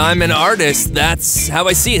 I'm an artist, that's how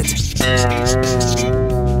I see it.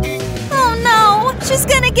 Oh no, she's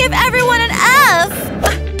gonna give everyone an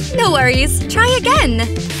F! No worries, try again.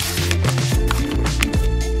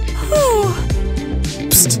 Whew.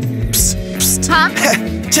 Psst, psst, psst. Huh?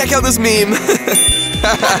 Check out this meme.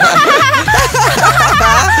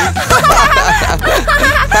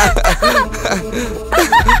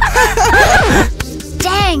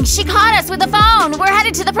 Dang, she caught us with the phone. We're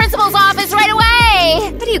headed to the principal's office right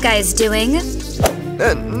away. What are you guys doing?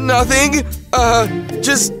 Nothing.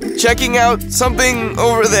 Just checking out something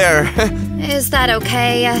over there. Is that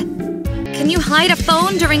okay? Can you hide a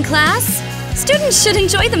phone during class? Students should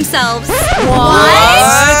enjoy themselves.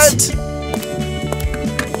 What?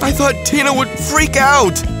 I thought Tina would freak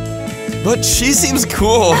out. But she seems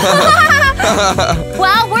cool.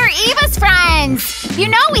 Well, we're Eva's friends. You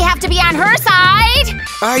know we have to be on her side.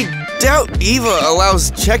 I doubt Eva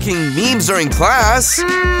allows checking memes during class.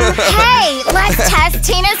 Hey, let's test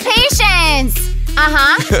Tina's patience.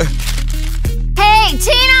 Uh-huh. Hey,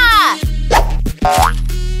 Tina!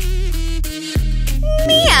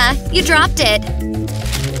 Mia, you dropped it.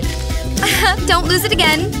 Don't lose it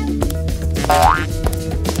again.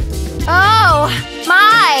 Oh,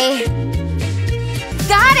 my.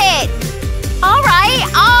 Got it. All right,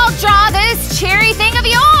 I'll draw this cherry thing of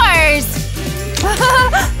yours.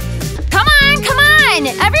 Come on, come on.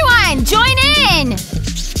 Everyone, join in.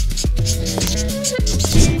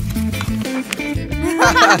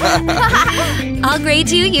 I'll grade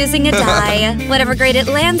you using a die. Whatever grade it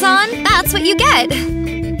lands on, that's what you get.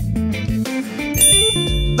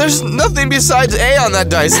 There's nothing besides A on that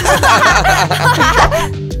dice.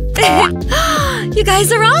 You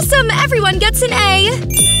guys are awesome. Everyone gets an A.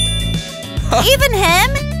 Even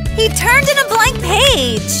him? He turned in a blank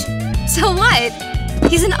page. So what?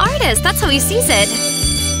 He's an artist. That's how he sees it.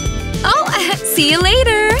 Oh, see you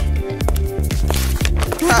later.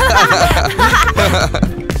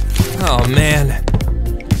 Oh man,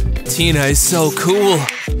 Tina is so cool.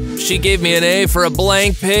 She gave me an A for a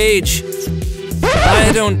blank page.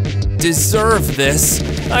 I don't deserve this.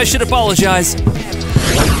 I should apologize.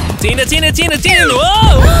 Tina, Tina, Tina, Tina!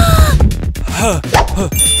 Whoa!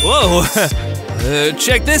 Whoa!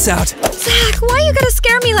 Check this out. Zach, why you gotta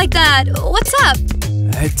scare me like that? What's up?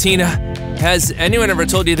 Tina, has anyone ever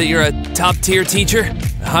told you that you're a top-tier teacher?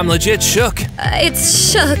 I'm legit shook.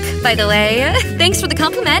 It's shook, by the way. Thanks for the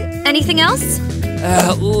compliment. Anything else?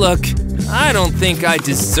 Look, I don't think I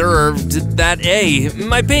deserved that A.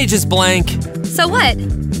 My page is blank. So what?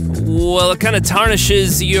 Well, it kind of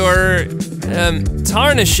tarnishes your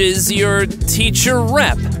teacher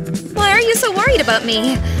rep. Why are you so worried about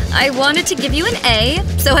me? I wanted to give you an A,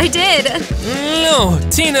 so I did. No,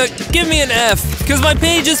 Tina, give me an F, because my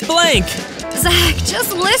page is blank. Zach,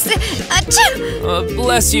 just listen.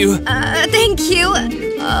 Bless you. Thank you.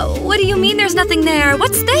 What do you mean there's nothing there?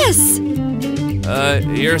 What's this?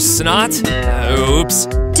 Your snot? Oops.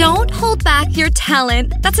 Don't hold back your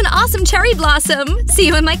talent. That's an awesome cherry blossom. See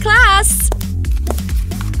you in my class.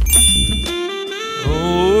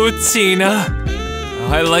 Oh, Tina.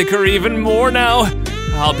 I like her even more now.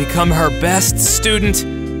 I'll become her best student,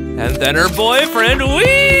 and then her boyfriend.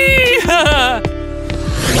 Whee!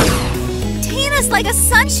 Tina's like a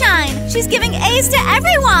sunshine. She's giving A's to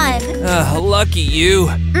everyone. Lucky you.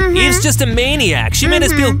 Eve's just a maniac. She made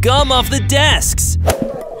us peel gum off the desks.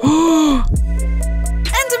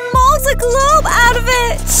 And molds a globe out of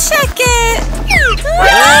it. Check it.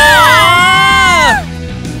 Ah!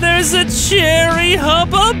 There's a cherry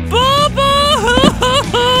hubba bubba.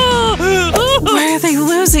 Why are they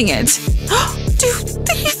losing it? Do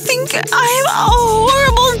they think think I'm a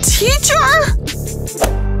horrible teacher?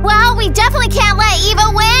 Well, we definitely can't let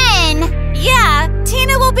Eva win. Yeah,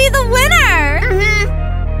 Tina will be the winner.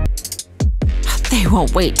 They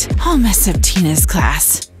won't wait. I'll mess up Tina's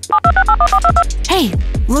class. Hey,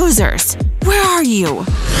 losers, where are you?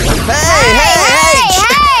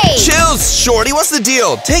 Hey! Chill, Shorty, what's the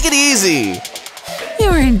deal? Take it easy. You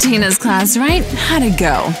were in Tina's class, right? How'd it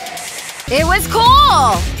go? It was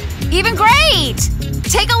cool. Even great.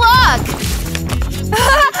 Take a look.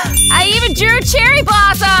 I even drew cherry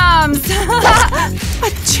blossoms.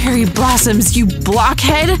 What cherry blossoms, you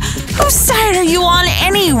blockhead? Whose side are you on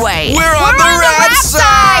anyway? We're on the rat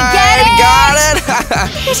side. Get it? Got it?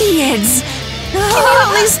 Idiots! Can you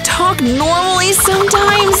at least talk normally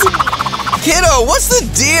sometimes? Kiddo, what's the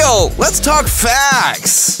deal? Let's talk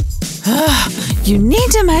facts. You need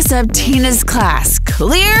to mess up Tina's class,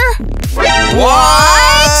 clear?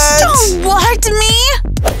 What? Don't what me?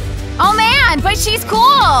 Oh man, but she's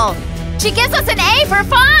cool. She gives us an A for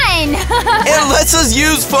fun. It lets us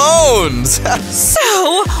use phones.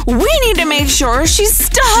 So, we need to make sure she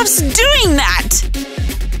stops doing that.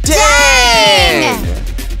 Dang!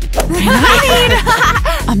 I need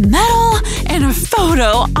a medal and a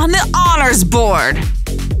photo on the honors board.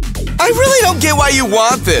 I really don't get why you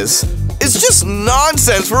want this. It's just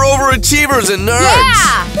nonsense for overachievers and nerds.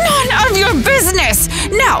 Yeah. None of your business.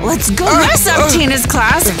 Now, let's go mess up Tina's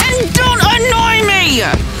class and don't annoy me.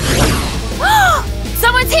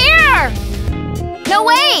 Someone's here. No,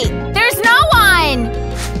 wait. There's no one.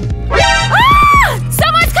 Ah!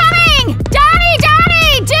 Someone's coming.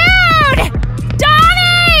 Donnie, dude.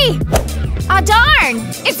 Donnie. Ah, darn.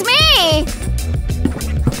 It's me.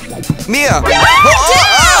 Mia.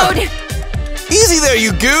 Dude. Easy there,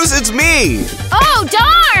 you goose. It's me. Oh,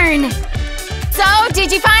 darn. So, did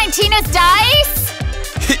you find Tina's dice?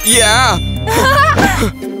 Yeah.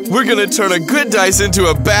 We're gonna turn a good dice into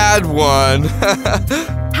a bad one.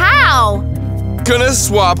 How? Gonna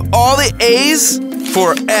swap all the A's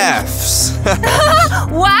for F's.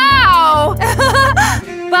 Wow.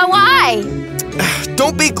 But why?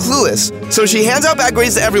 Don't be clueless. So she hands out bad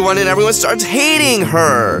grades to everyone and everyone starts hating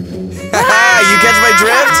her. You catch my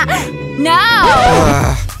drift? No.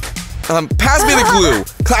 Pass me the glue.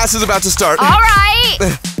 Class is about to start. All right.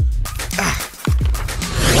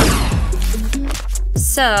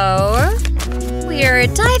 So, we're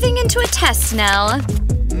diving into a test now.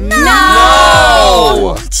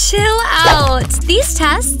 No! Chill out. These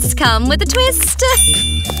tests come with a twist.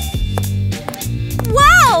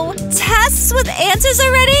 Wow! Tests with answers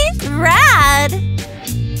already? Rad!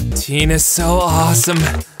 Tina's so awesome.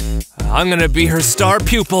 I'm gonna be her star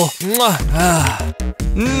pupil. Mwah.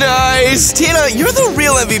 Nice! Tina, you're the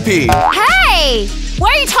real MVP. Hey!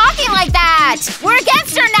 Why are you talking like that? We're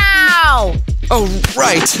against her now! Oh,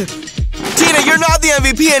 right. Tina, you're not the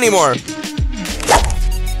MVP anymore.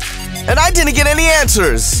 And I didn't get any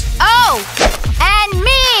answers. Oh! And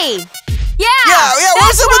me! Yeah,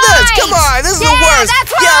 what's up with this? Come on, this is the worst.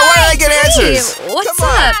 That's right. Yeah, why did I get answers? Hey, what's Come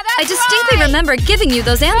on. up? I distinctly remember giving you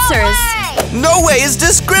those answers. No way, it's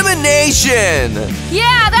discrimination.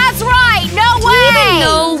 Yeah, that's right. No Do you even way.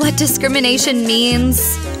 know what discrimination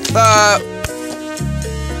means? Well,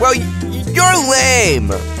 you're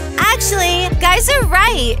lame. Actually, guys are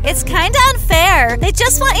right. It's kinda unfair. They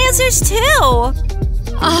just want answers too.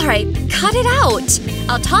 Alright, cut it out.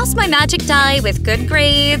 I'll toss my magic die with good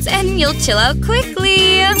grades and you'll chill out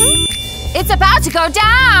quickly. It's about to go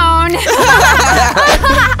down.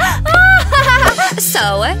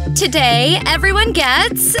 So, today everyone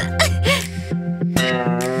gets an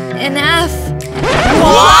F.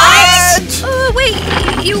 What? Wait,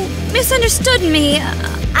 you misunderstood me.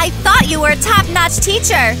 I thought you were a top-notch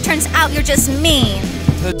teacher. Turns out you're just mean.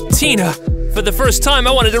 Tina, for the first time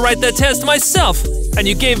I wanted to write that test myself, and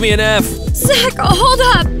you gave me an F. Zach, hold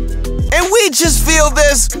up. And we just feel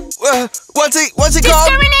this, what's it called?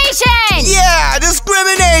 Discrimination. Yeah,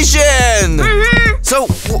 discrimination! So,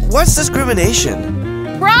 what's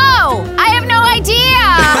discrimination? Bro, I have no idea.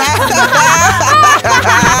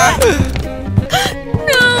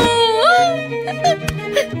 No.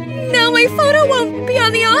 Now my photo won't be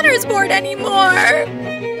on the honors board anymore.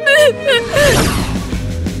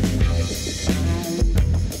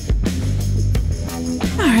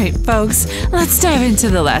 All right, folks, let's dive into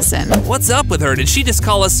the lesson. What's up with her? Did she just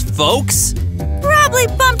call us folks? Probably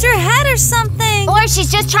bumped her head or something. Or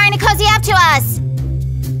she's just trying to cozy up to us.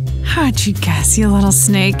 How'd you guess, you little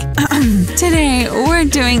snake? Today, we're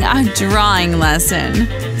doing a drawing lesson.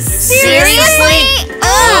 Seriously?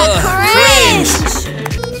 Cringe.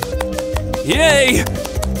 Yay!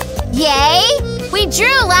 Yay? We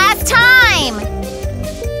drew last time.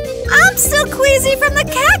 still queasy from the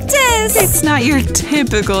cactus! It's not your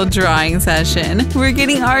typical drawing session. We're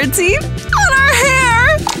getting artsy on our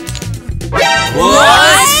hair!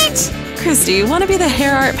 What? Christy, want to be the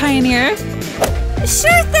hair art pioneer?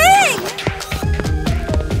 Sure thing!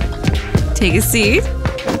 Take a seat.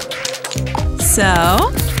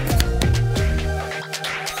 So…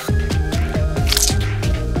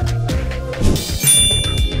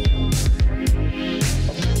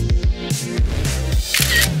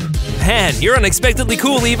 Man, you're unexpectedly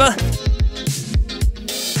cool, Eva. Pink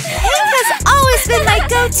has always been my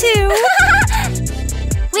go-to.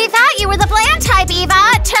 We thought you were the bland type,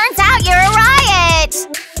 Eva. Turns out you're a riot.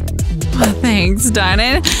 Well, thanks, darn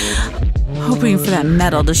it. Hoping for that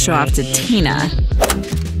medal to show off to Tina.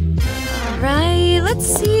 Alright, let's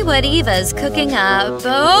see what Eva's cooking up.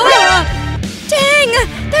 Oh!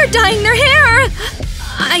 Dang! They're dyeing their hair!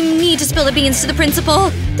 I need to spill the beans to the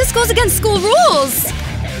principal. This goes against school rules.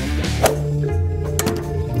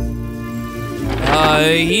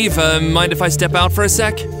 Eva, mind if I step out for a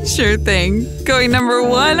sec? Sure thing. Going number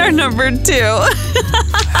 1 or number 2?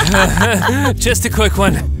 Just a quick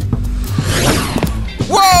one.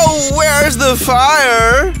 Whoa, where's the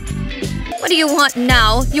fire? What do you want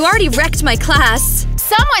now? You already wrecked my class.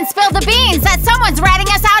 Someone spilled the beans that someone's ratting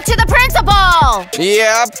us out to the principal.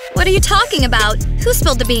 Yep. What are you talking about? Who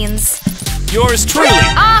spilled the beans? Yours truly.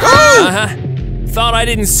 Uh-huh. Thought I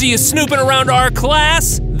didn't see you snooping around our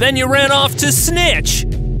class? Then you ran off to snitch.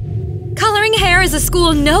 Coloring hair is a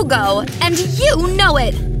school no-go, and you know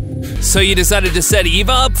it. So you decided to set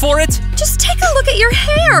Eva up for it? Just take a look at your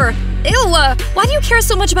hair. Ew, why do you care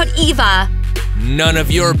so much about Eva? None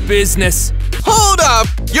of your business. Hold up!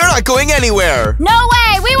 You're not going anywhere! No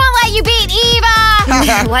way! We won't let you beat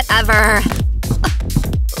Eva! Whatever.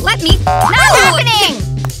 Let me… Not happening!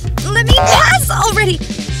 Let me pass already!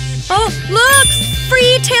 Oh, look!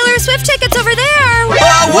 Free Taylor Swift tickets over there!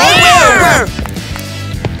 Where?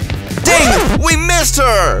 Dang! We missed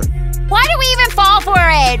her! Why do we even fall for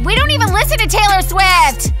it? We don't even listen to Taylor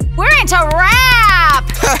Swift! We're into rap!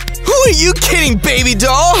 Who are you kidding, baby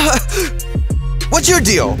doll? What's your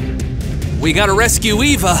deal? We gotta rescue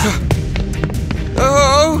Eva.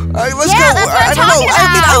 Oh, let's go. That's what I'm talking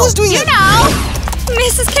about. I was doing you it. know!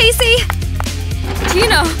 Mrs. Casey!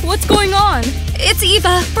 Tina, what's going on? It's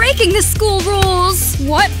Eva, breaking the school rules.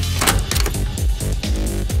 What?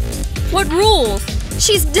 What rules?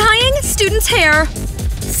 She's dyeing students' hair.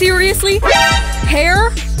 Seriously?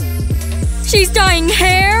 Hair? She's dyeing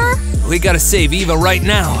hair? We gotta save Eva right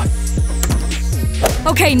now.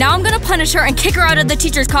 Okay, now I'm gonna punish her and kick her out of the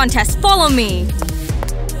teacher's contest. Follow me.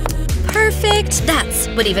 Perfect. That's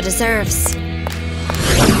what Eva deserves.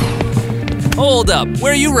 Hold up,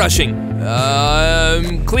 where are you rushing?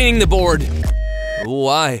 Cleaning the board.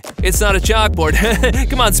 Why? It's not a chalkboard.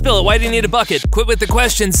 Come on, spill it. Why do you need a bucket? Quit with the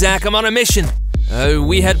questions, Zach. I'm on a mission.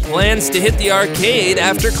 We had plans to hit the arcade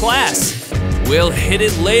after class. We'll hit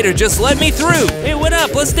it later. Just let me through. Hey, what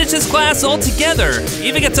up? Let's ditch this class all together.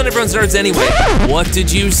 Eva gets on everyone's nerves anyway. What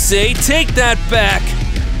did you say? Take that back.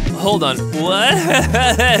 Hold on. What?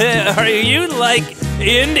 Are you, like,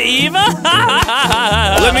 into Eva?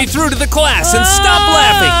 Let me through to the class and stop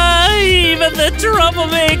laughing. Eva the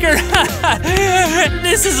troublemaker.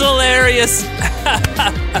 This is hilarious.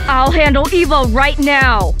 I'll handle Eva right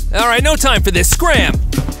now. All right, no time for this. Scram.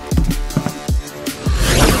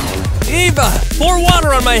 Eva, pour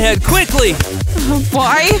water on my head, quickly.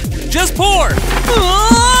 Why? Just pour.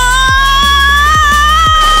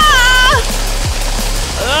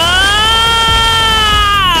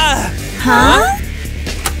 Huh?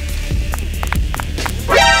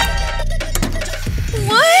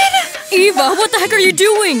 What? Eva, what the heck are you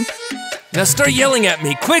doing? Now start yelling at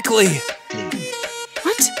me, quickly.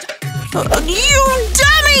 What? You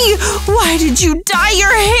dummy! Why did you dye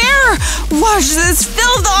your hair? Wash this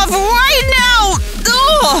filth off right now!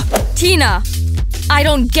 Ugh! Tina, I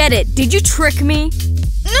don't get it. Did you trick me?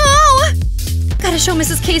 No! Gotta show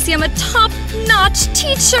Mrs. Casey I'm a top-notch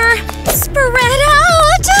teacher. Spread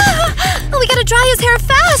out! We gotta dry his hair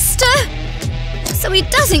fast so he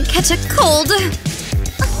doesn't catch a cold.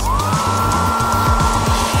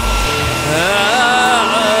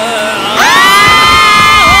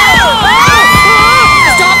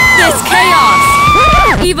 Stop this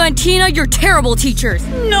chaos! Eva and Tina, you're terrible teachers.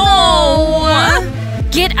 No!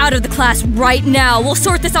 Get out of the class right now. We'll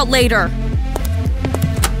sort this out later.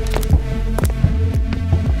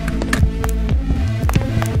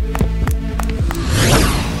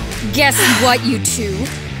 Guess what, you two?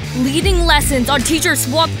 Leading lessons on Teacher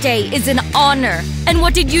Swap Day is an honor. And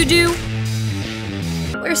what did you do?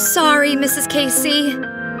 We're sorry, Mrs. Casey.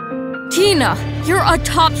 Tina, you're a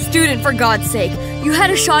top student for God's sake. You had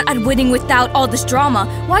a shot at winning without all this drama.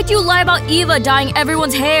 Why'd you lie about Eva dyeing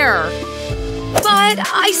everyone's hair? But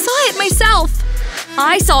I saw it myself.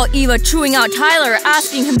 I saw Eva chewing out Tyler,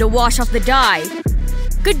 asking him to wash off the dye.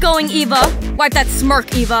 Good going, Eva. Wipe that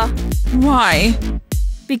smirk, Eva. Why?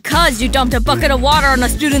 Because you dumped a bucket of water on a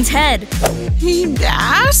student's head. He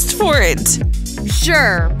asked for it.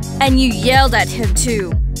 Sure. And you yelled at him,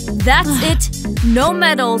 too. That's it. No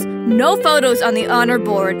medals, no photos on the honor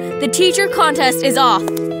board. The teacher contest is off.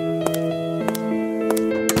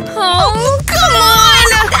 Oh, come on!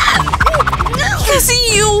 Because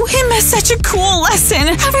he missed such a cool lesson.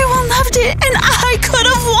 Everyone loved it, and I could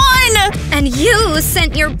have won! And you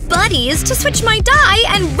sent your buddies to switch my dye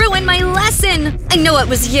and ruin my lesson. I know it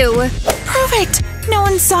was you. Prove it! No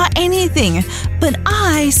one saw anything, but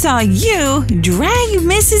I saw you drag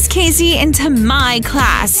Mrs. Casey into my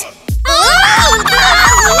class.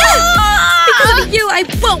 Because of you, I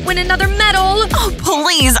won't win another medal. Oh,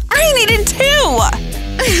 please, I need it too!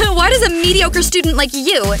 Why does a mediocre student like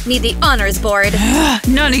you need the honors board?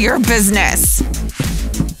 None of your business.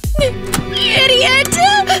 Idiot!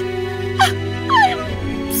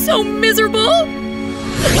 I'm so miserable.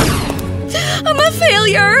 I'm a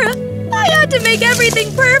failure. I had to make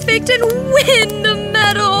everything perfect and win the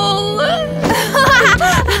medal.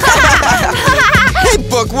 Hey,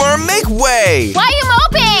 Bookworm, make way! Why are you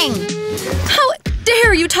moping? How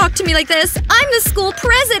dare you talk to me like this? I'm the school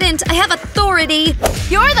president. I have authority.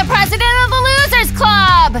 You're the president of the Losers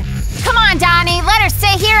Club! Come on, Donnie, let her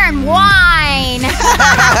sit here and whine!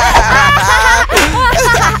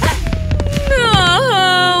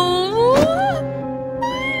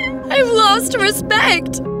 I've lost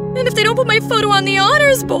respect. And if they don't put my photo on the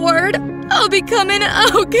honors board, I'll become an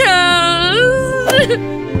outcast.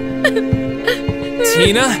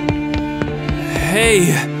 Tina?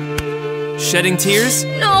 Hey. Shedding tears?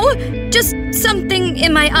 No, just something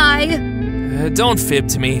in my eye. Don't fib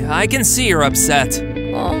to me. I can see you're upset.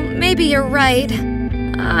 Well, maybe you're right.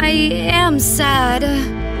 I am sad.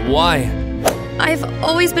 Why? I've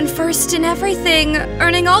always been first in everything,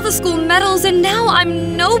 earning all the school medals, and now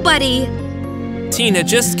I'm nobody. Tina,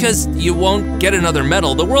 just 'cause you won't get another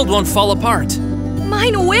medal, the world won't fall apart.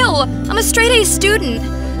 Mine will. I'm a straight-A student.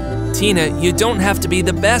 Tina, you don't have to be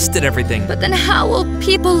the best at everything. But then how will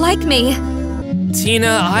people like me?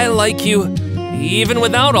 Tina, I like you even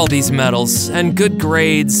without all these medals and good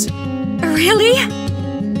grades. Really?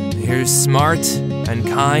 You're smart and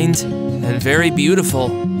kind and very beautiful.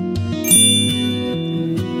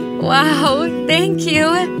 Wow, thank you.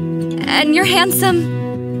 And you're handsome.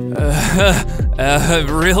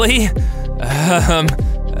 Really?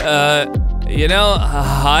 You know,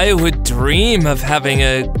 I would dream of having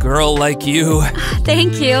a girl like you.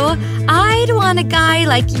 Thank you. I'd want a guy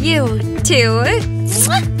like you, too.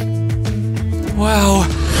 Wow.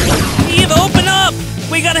 Eve, open up!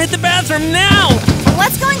 We gotta hit the bathroom now!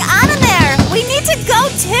 What's going on in there? We need to go,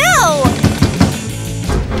 too!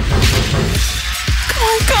 Come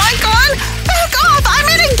on! Back off! I'm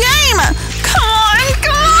in a game! Come on!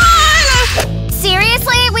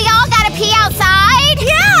 Seriously? We all gotta pee outside?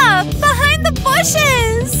 Yeah! Behind the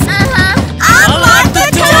bushes! Unlock the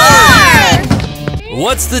door!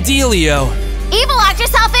 What's the dealio? Eva locked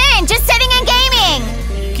herself in, just sitting and gaming!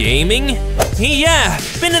 Gaming? Yeah,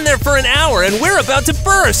 been in there for an hour and we're about to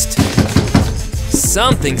burst!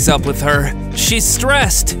 Something's up with her. She's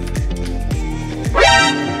stressed.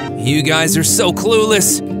 You guys are so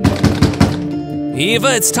clueless.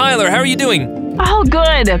 Eva, it's Tyler. How are you doing? Oh,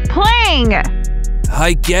 good. Playing.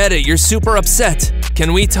 I get it. You're super upset.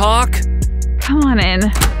 Can we talk? Come on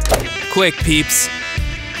in. Quick, peeps.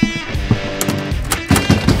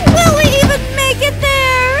 Will we even make it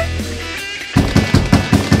there?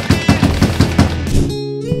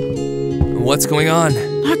 What's going on?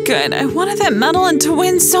 Not good. I wanted that medal and to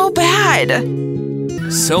win so bad.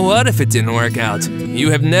 So what if it didn't work out?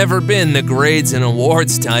 You have never been the grades and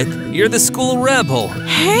awards type. You're the school rebel.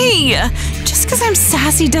 Hey! Just because I'm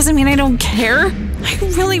sassy doesn't mean I don't care. I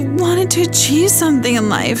really wanted to achieve something in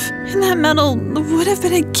life, and that medal would have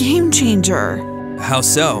been a game changer. How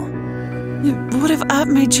so? It would have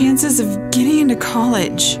upped my chances of getting into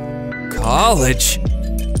college. College?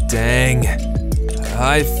 Dang.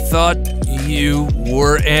 I thought you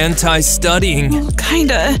were anti-studying. Well,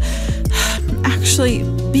 kinda. Actually,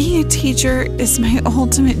 being a teacher is my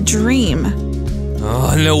ultimate dream.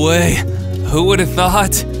 Oh, no way. Who would have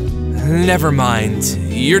thought? Never mind.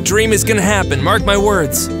 Your dream is gonna happen, mark my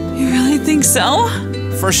words. You really think so?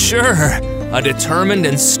 For sure. A determined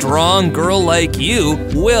and strong girl like you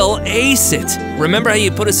will ace it. Remember how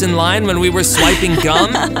you put us in line when we were swiping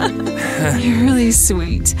gum? You're really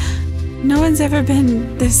sweet. No one's ever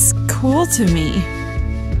been this cool to me.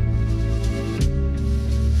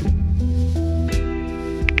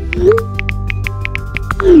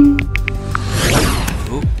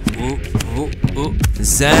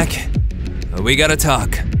 Zach, we gotta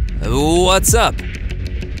talk. What's up?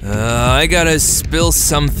 I gotta spill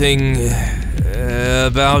something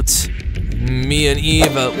about me and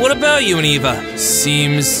Eva. What about you and Eva?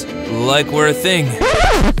 Seems like we're a thing.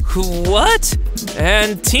 What?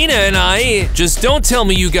 And Tina and I, just don't tell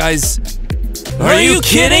me you guys. Are you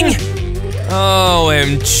kidding?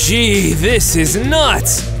 OMG, this is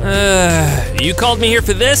nuts. You called me here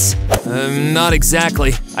for this? Not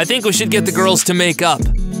exactly. I think we should get the girls to make up.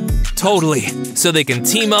 Totally, so they can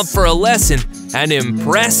team up for a lesson and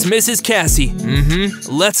impress Mrs. Cassie.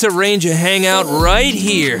 Let's arrange a hangout right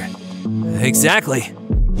here. Exactly.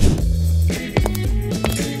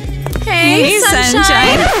 Hey,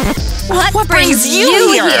 Sunshine. What brings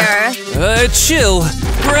you here? Chill.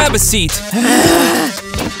 Grab a seat.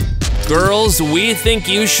 Girls, we think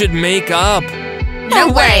you should make up.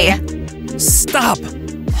 No way. Stop.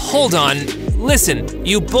 Hold on. Listen,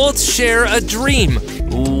 you both share a dream.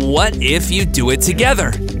 What if you do it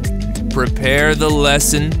together? Prepare the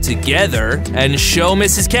lesson together and show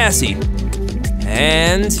Mrs. Cassie.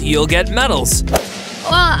 And you'll get medals.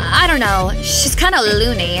 Well, I don't know. She's kind of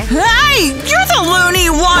loony. Hey, you're the loony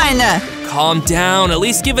one! Calm down, at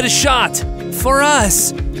least give it a shot. For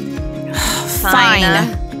us.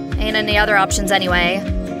 Fine. Ain't any other options anyway.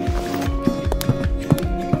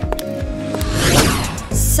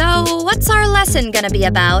 So, what's our lesson gonna be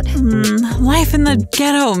about? Life in the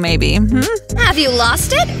ghetto, maybe. Have you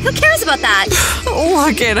lost it? Who cares about that?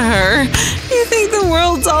 Look at her. You think the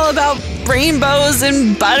world's all about rainbows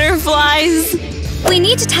and butterflies? We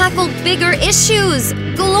need to tackle bigger issues.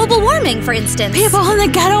 Global warming, for instance. People in the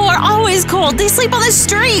ghetto are always cold. They sleep on the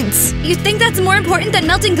streets. You think that's more important than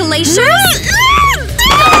melting glaciers?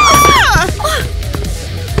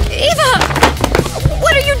 Eva!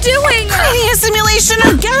 What are you doing? Creating a simulation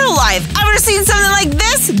of ghetto life. Ever seen something like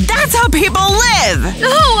this? That's how people live.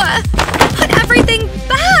 No! Put everything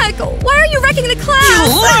back! Why are you wrecking the class? You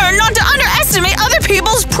learn not to underestimate other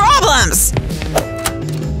people's problems.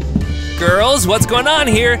 Girls, what's going on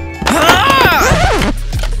here?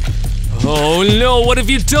 Oh no, what have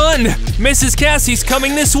you done? Mrs. Cassie's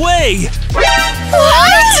coming this way!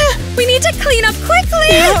 What? We need to clean up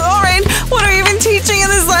quickly! Alright, what are you even teaching in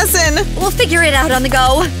this lesson? We'll figure it out on the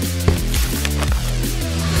go.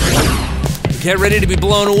 Get ready to be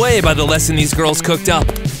blown away by the lesson these girls cooked up.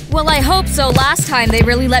 Well, I hope so. Last time they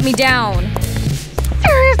really let me down.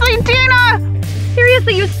 Seriously, Tina!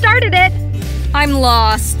 Seriously, you started it! I'm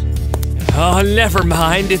lost. Oh, never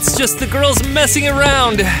mind. It's just the girls messing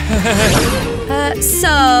around.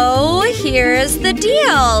 So, here's the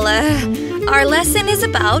deal. Our lesson is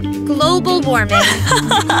about global warming.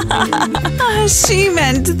 She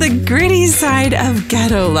meant the gritty side of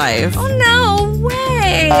ghetto life. Oh, no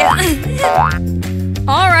way!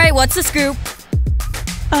 All right, what's the scoop?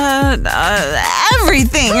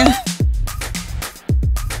 Everything.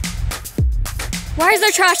 Why is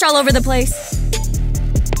there trash all over the place?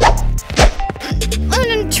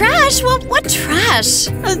 Trash? Well, what trash?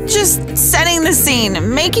 Just setting the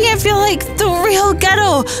scene, making it feel like the real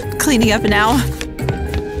ghetto. Cleaning up now.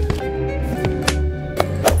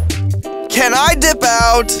 Can I dip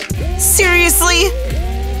out? Seriously?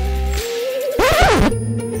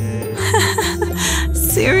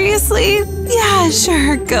 Seriously? Yeah,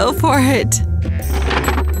 sure, go for it.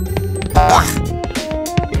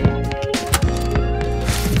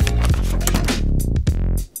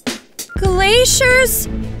 Glaciers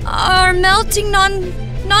are melting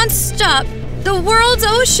non-stop. The world's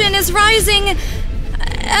ocean is rising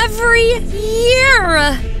every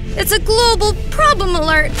year. It's a global problem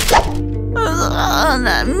alert.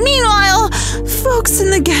 Meanwhile, folks in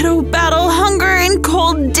the ghetto battle hunger and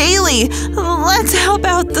cold daily. Let's help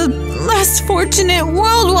out the less fortunate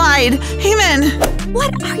worldwide. Amen.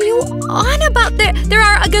 What are you on about? There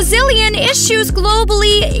are a gazillion issues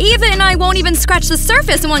globally. Eva and I won't even scratch the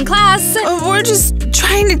surface in one class. We're just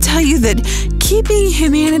trying to tell you that keeping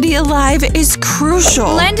humanity alive is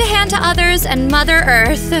crucial. Lend a hand to others and Mother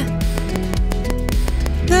Earth.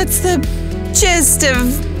 That's the gist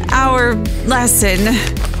of our lesson.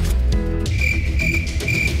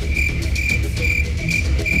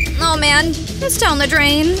 Oh man, it's down the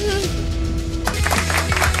drain.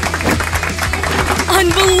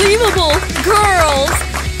 Unbelievable! Girls!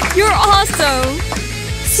 You're awesome!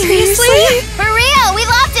 Seriously? For real, we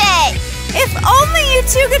loved it! If only you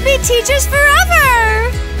two could be teachers forever!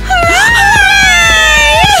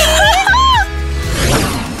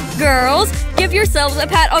 Girls, give yourselves a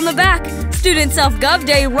pat on the back. Student Self-Gov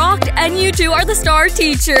Day rocked, and you two are the star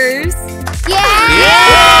teachers. Yeah!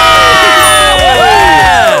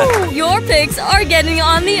 Your picks are getting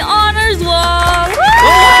on the honors wall.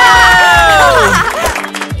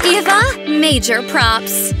 Eva, major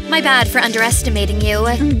props. My bad for underestimating you.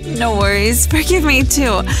 No worries. Forgive me,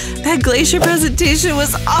 too. That glacier presentation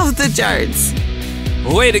was off the charts.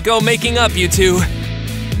 Way to go making up, you two.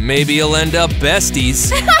 Maybe you'll end up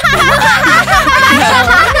besties.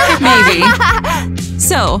 Maybe.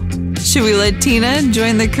 So, should we let Tina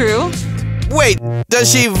join the crew? Wait, does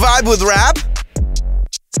she vibe with rap?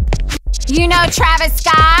 You know Travis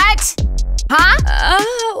Scott? Huh?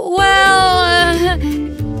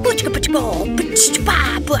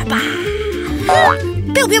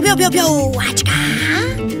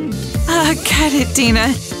 Cut it,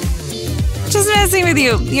 Tina. Just messing with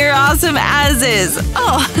you. You're awesome as is.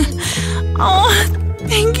 Oh,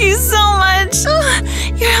 thank you so much.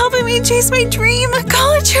 You're helping me chase my dream.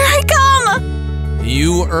 College, here I come.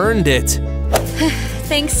 You earned it.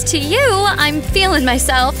 Thanks to you, I'm feeling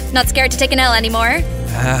myself. Not scared to take an L anymore.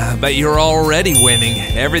 But you're already winning.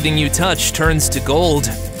 Everything you touch turns to gold.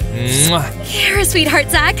 Mwah. You're a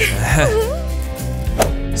sweetheart, Zach.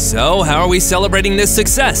 So, how are we celebrating this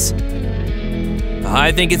success?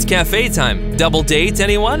 I think it's cafe time. Double date,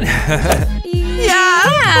 anyone? Yeah,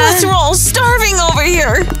 let's roll. Starving over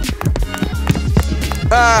here.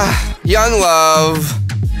 Young love.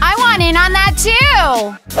 I want in on that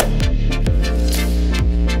too!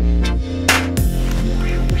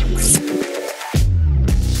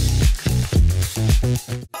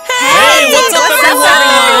 Hey, what's up,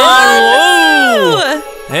 everyone?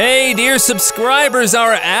 Woo! Hey, dear subscribers,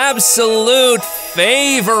 our absolute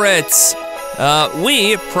favorites.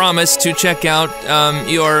 We promise to check out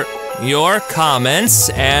your comments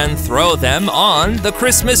and throw them on the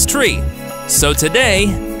Christmas tree. So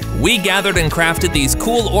today, we gathered and crafted these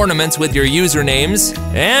cool ornaments with your usernames.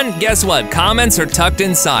 And guess what? Comments are tucked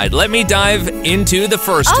inside. Let me dive into the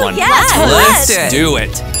first one. Yes, Let's do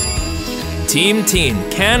it. Team Teen,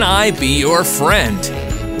 can I be your friend?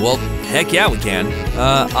 Well, heck yeah, we can.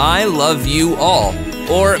 I love you all.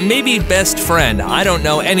 Or maybe best friend. I don't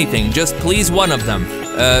know anything. Just please one of them.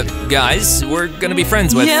 Guys, we're gonna be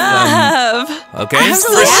friends with okay?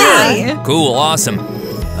 Absolutely. For sure. Cool, awesome.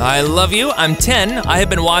 I love you. I'm 10. I have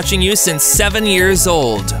been watching you since 7 years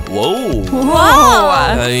old. Whoa.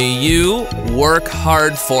 Whoa. You work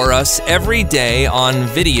hard for us every day on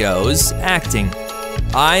videos, acting.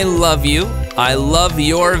 I love you. I love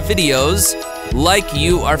your videos like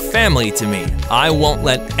you are family to me. I won't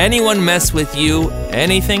let anyone mess with you.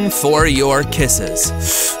 Anything for your kisses.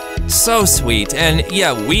 So sweet. And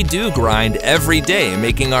yeah, we do grind every day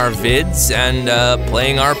making our vids and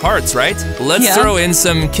playing our parts, right? Let's throw in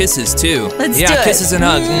some kisses too. Let's do it. Kisses and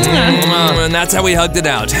hugs. And that's how we hugged it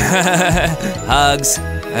out. Hugs.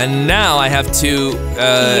 And now I have to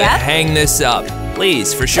hang this up.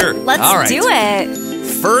 Please, for sure. Let's All right. do it.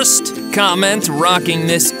 First comment rocking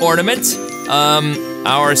this ornament.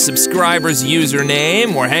 Our subscriber's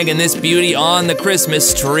username. We're hanging this beauty on the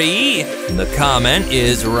Christmas tree. The comment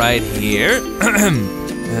is right here.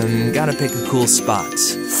 Gotta pick a cool spot.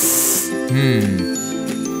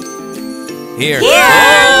 Here.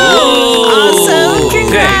 Awesome.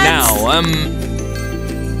 Congrats. Okay,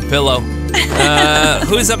 now, pillow.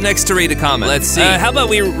 Who's up next to read a comment? Let's see. How about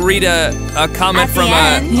we read a comment At from the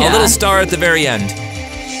end? a little star at the very end?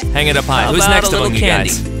 Hang it up high. Who's next among you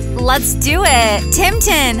guys? Let's do it.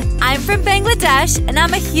 Timton, I'm from Bangladesh and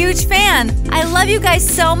I'm a huge fan. I love you guys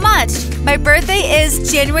so much. My birthday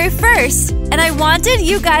is January 1st and I wanted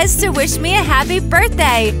you guys to wish me a happy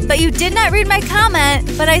birthday, but you did not read my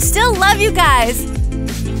comment, but I still love you guys.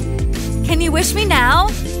 Can you wish me now?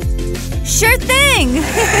 Sure thing.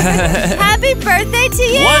 Happy birthday to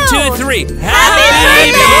you. 1, 2, 3.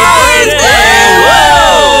 Happy birthday!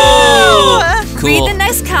 Whoa! Cool. Read the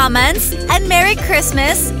nice comments and Merry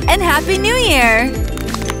Christmas and Happy New Year.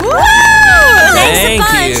 Woo! Thanks a bunch.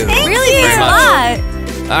 Thank you. Really means a lot.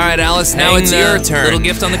 All right, Alice, now it's your turn. Little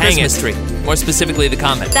gift on the Christmas tree. More specifically, the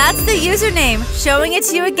comment. That's the username. Showing it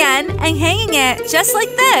to you again and hanging it just like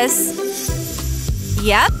this.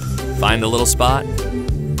 Yep. Find a little spot.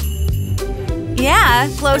 Yeah,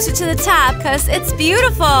 closer to the top because it's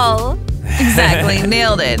beautiful. Exactly,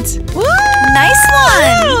 nailed it. Woo! Nice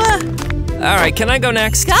one. All right, can I go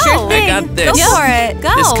next? Go. Sure thing. I got this. Go for it.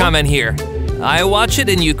 Go. This comment here. I watch it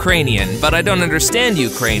in Ukrainian, but I don't understand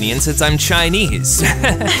Ukrainian since I'm Chinese.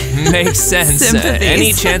 Makes sense. Sympathies.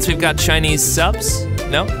 Any chance we've got Chinese subs?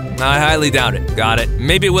 No? I highly doubt it. Got it.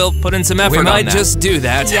 Maybe we'll put in some effort on that. We might just do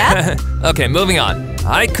that. Yeah. Okay, moving on.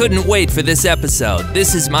 I couldn't wait for this episode.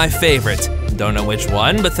 This is my favorite. Don't know which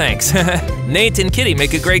one, but thanks. Nate and Kitty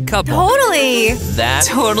make a great couple. Totally. That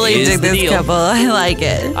Totally is dig the this deal. couple. I like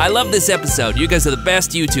it. I love this episode. You guys are the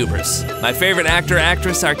best YouTubers. My favorite actor,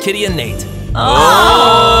 actress are Kitty and Nate.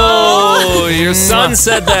 Oh, your son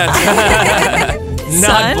said that.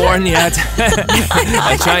 Not born yet.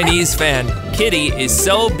 A Chinese fan. Kitty is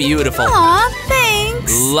so beautiful. Aw,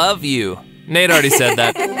 thanks. Love you. Nate already said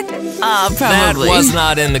that. That Probably. was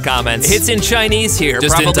not in the comments. It's in Chinese here.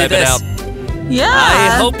 Just didn't type it out. Yeah.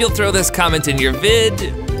 I hope you'll throw this comment in your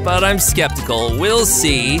vid, but I'm skeptical. We'll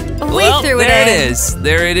see. Well, threw it there in. it is.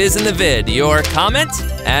 There it is in the vid. Your comment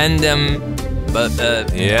and your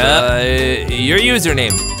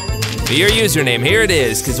username. Your username. Here it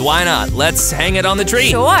is. Cause why not? Let's hang it on the tree.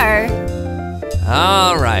 Sure.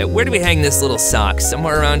 All right. Where do we hang this little sock?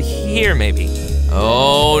 Somewhere around here, maybe.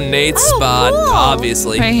 Oh, Nate's spot, cool.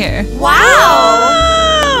 obviously. Right here.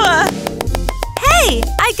 Wow. Hey,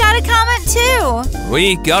 I got a comment too.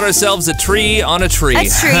 We got ourselves a tree on a tree. A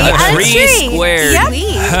tree on a tree. squared. Yep.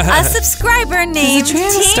 A subscriber named tree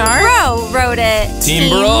have a Team star? Bro wrote it. Team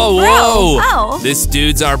Bro, whoa. Oh. This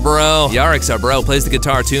dude's our bro. Yarek's our bro, plays the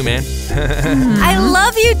guitar too, man. I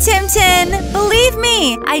love you, Timton. Believe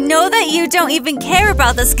me, I know that you don't even care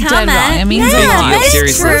about this comment. wrong. It means yeah, a lot. that is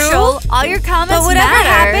Seriously. crucial. All your comments But whatever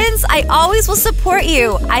happens, I always will support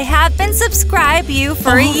you. I have been subscribed you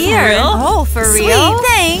for a year. real? Oh, for real?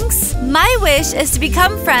 Thanks. My wish is to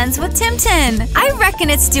become friends with Timton. I reckon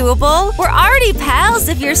it's doable. We're already pals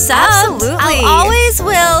if you're subbed. Absolutely. I always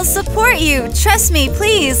will support you. Trust me,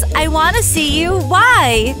 please. I want to see you.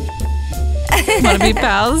 Why? Want to be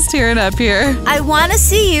pals? Tearing up here. I want to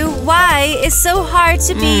see you. Why it's so hard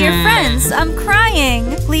to be your friends. I'm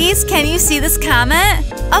crying. Please, can you see this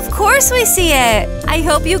comment? Of course we see it. I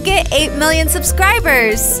hope you get 8 million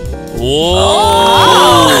subscribers.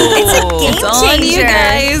 Whoa! It's a game It's on you changer.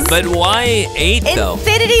 guys. But why 8 though?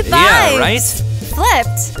 Infinity vibes. Yeah, right?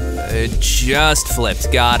 Flipped. It just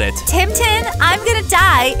flipped, got it. Timton, I'm gonna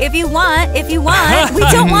die if you want. If you want, we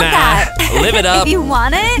don't want Nah. that. Live it up. If you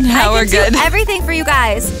want it, No, I we're can good. do everything for you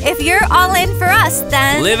guys. If you're all in for us,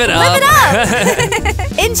 then Live it Live it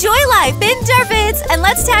up. up. Enjoy life, binge our vids, and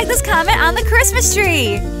let's tag this comment on the Christmas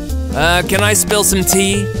tree. Can I spill some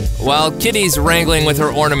tea? While Kitty's wrangling with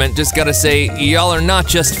her ornament, just gotta say, y'all are not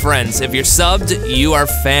just friends. If you're subbed, you are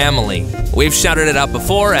family. We've shouted it out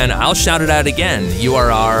before, and I'll shout it out again. You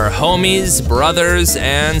are our homies, brothers,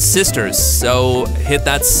 and sisters. So hit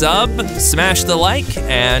that sub, smash the like,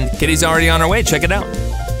 and Kitty's already on her way. Check it out.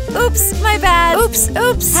 Oops, my bad. Oops.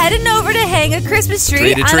 Heading over to hang a Christmas tree,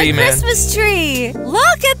 Tree to on tree, a man. Christmas tree.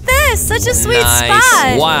 Look at this, such a sweet Nice.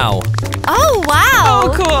 spot. Wow. Oh, wow.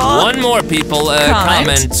 Oh, cool. One more people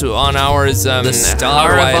comment on ours. The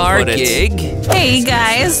star of our gig. Hey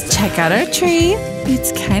guys, check out our tree.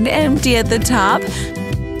 It's kind of empty at the top.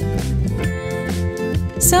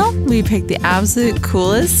 So we picked the absolute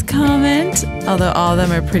coolest comment, although all of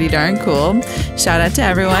them are pretty darn cool. Shout out to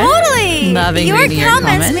everyone. Totally. Loving your reading your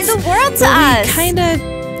comments comments. mean the world to But us. we kind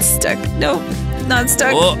of stuck. Nope, not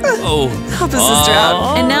stuck. Oh. Help a sister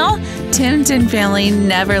out. And now, Timton family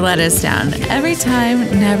never let us down. Every time,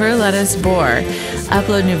 never let us bore.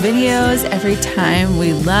 Upload new videos every time.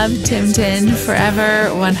 We love Timton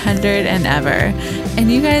forever, 100 and ever.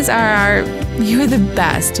 And you guys are you're the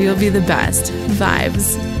best. You'll be the best.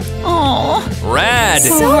 Vibes. Aww. Rad. So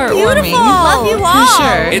beautiful. heartwarming. Love you all. For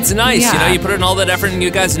sure. It's nice, Yeah. you know, you put in all that effort and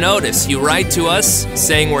you guys notice. You write to us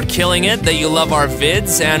saying we're killing it, that you love our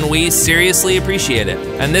vids, and we seriously appreciate it.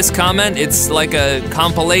 And this comment, it's like a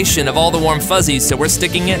compilation of all the warm fuzzies, so we're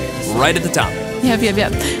sticking it right at the top.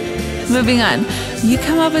 Yep. Moving on. You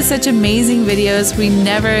come up with such amazing videos. We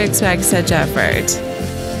never expect such effort.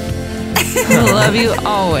 We love you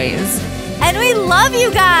always. And we love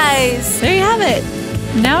you guys. There you have it.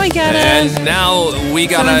 Now we gotta. And now we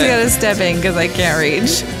Someone's gotta. gotta step in because I can't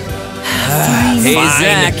reach. Hey,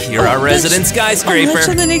 Zach, you're our resident Let's skyscraper.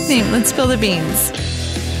 show the nickname. Let's spill the beans.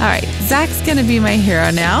 All right, Zach's gonna be my hero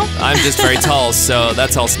now. I'm just very tall, so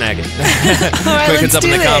that's all snagging. All right, Quick let's heads up in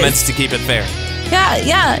do the this. comments to keep it fair.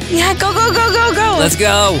 Yeah. Go. Let's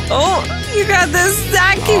go. Oh, you got this,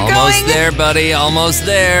 Zach. Keep Almost going. there, buddy. Almost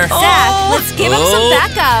there. Zach, let's give him some Oh.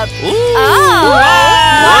 backup. Ooh. Oh.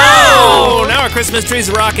 Wow. Now our Christmas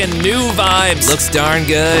tree's rocking new vibes. Looks darn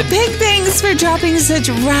good. Big thanks for dropping such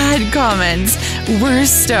rad comments. We're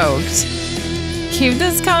stoked. Keep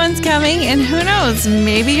those comments coming, and who knows,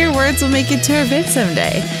 maybe your words will make it to our vid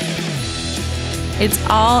someday. It's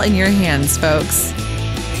all in your hands, folks.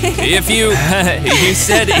 If you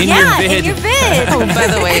said in your vid. in your vid. Oh, by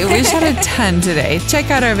the way, we shot a ton today.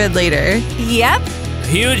 Check out our vid later. Yep.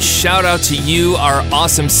 Huge shout out to you, our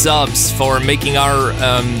awesome subs, for making our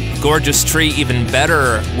gorgeous tree even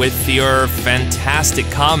better with your fantastic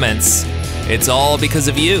comments. It's all because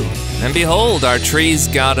of you. And behold, our tree's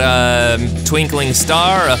got a twinkling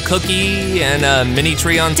star, a cookie, and a mini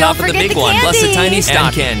tree on top of the big one, plus a tiny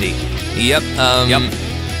stock candy. Yep. Yep.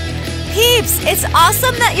 Peeps, it's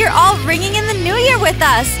awesome that you're all ringing in the new year with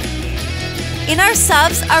us. And our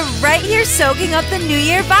subs are right here soaking up the new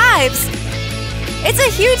year vibes. It's a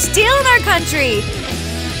huge deal in our country.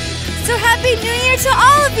 So happy new year to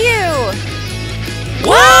all of you.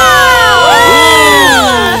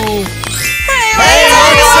 Wow! Hey,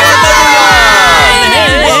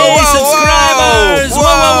 subscribers!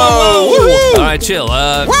 Whoa! All right, chill.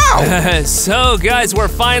 Wow! So, guys, we're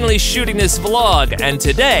finally shooting this vlog, and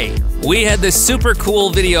today we had this super cool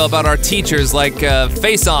video about our teachers, like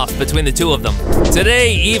face-off between the two of them.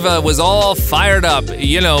 Today, Eva was all fired up,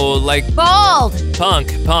 you know, like Bold.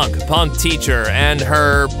 punk teacher, and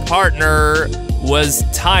her partner was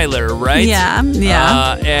Tyler, right? Yeah.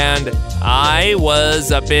 And I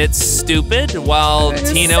was a bit stupid while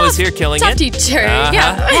Tina was here killing Tough it. teacher, Uh-huh.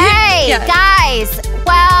 yeah. Hey, Yeah. guys.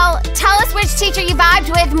 Well, tell us which teacher you vibed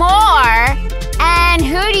with more and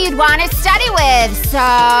who do you want to study with. So,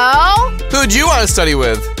 Who'd you want to study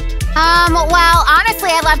with? well, honestly,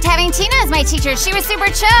 I loved having Tina as my teacher. She was super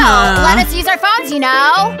chill. Let us use our phones, you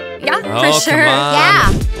know? Yeah, Oh, for sure. come on.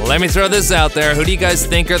 Yeah. Let me throw this out there. Who do you guys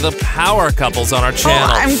think are the power couples on our channel?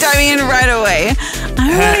 Oh, I'm diving in right away.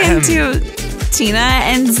 I'm really into Tina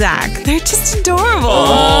and Zach. They're just adorable.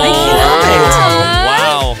 I can't help it.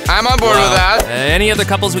 Wow. I'm on board with that. Any other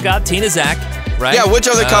couples we got? Tina, Zach, right? Yeah, which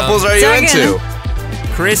other couples are you Zach into?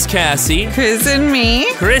 Chris, Cassie. Chris and me.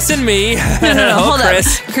 Chris and me. No, Oh, hold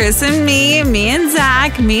Chris. up. Chris and me and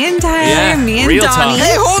Zach, me and Tyler, Yeah, me and real Donnie. talk.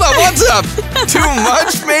 Hey, hold up, what's up? Too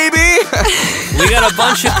much, maybe? We got a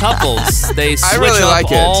bunch of couples. They switch really up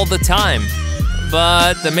like it. all the time.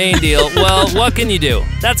 But the main deal, well, what can you do?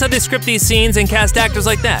 That's how they script these scenes and cast actors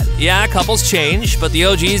like that. Yeah, couples change, but the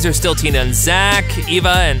OGs are still Tina and Zach, Eva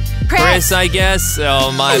and Chris, I guess.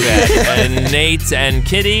 Oh, my bad. And Nate and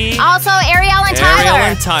Kitty. Also, Ariel and Tyler. Ariel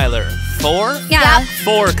and Tyler. 4? Yeah. Yep.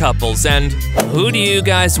 4 couples. And who do you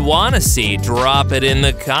guys want to see? Drop it in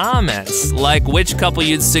the comments. Like which couple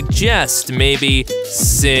you'd suggest. Maybe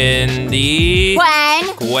Cindy.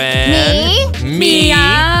 Gwen. Me.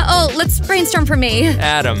 Yeah. Oh, let's brainstorm for me.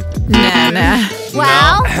 Adam. Nah.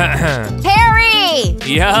 Well, Harry.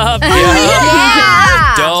 Yup.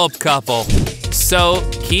 Yeah. Dope couple. So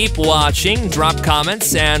keep watching, drop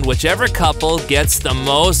comments, and whichever couple gets the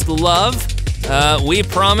most love, we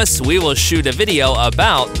promise we will shoot a video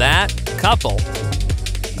about that couple.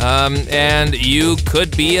 And you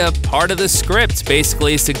could be a part of the script.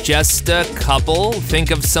 Basically, suggest a couple, think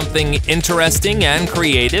of something interesting and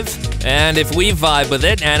creative. And if we vibe with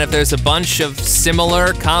it, and if there's a bunch of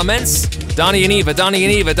similar comments, Donnie and Eva,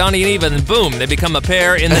 and boom, they become a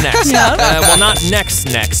pair in the next. Well, not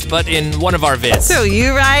next, but in one of our vids. So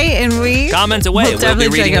you write and we Comment away. We'll We'll be definitely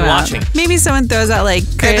check reading them and out. watching. Maybe someone throws out like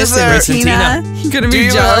Chris is there- and Chris and Tina. Gonna Do be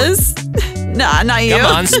you, jealous. Nah, not you.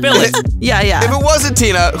 Come on, spill it. Yeah. If it wasn't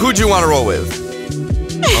Tina, who'd you want to roll with?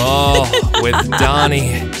 Oh, with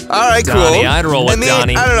Donnie. All right, cool. Donnie, I'd roll with And me,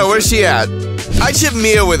 Donnie. I don't know, where's she at? I'd ship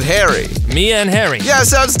Mia with Harry. Mia and Harry. Yeah,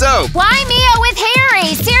 sounds dope. Why Mia with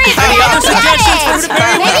Harry? Seriously, Any I other don't get suggestions for it.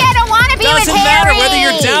 Harry? Maybe I don't want to be with Doesn't Harry. matter whether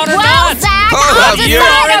you're down or well, not. Zach, Hold I'll up, decide, you're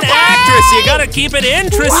an okay? actress. You gotta keep it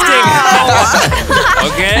interesting.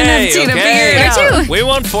 Okay, Tina, okay. figure it out. We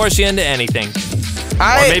won't force you into anything.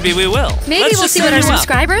 Or maybe we will. Maybe Let's we'll just see what set our you up.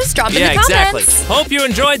 subscribers drop in Yeah, the comments. exactly. Hope you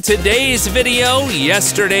enjoyed today's video,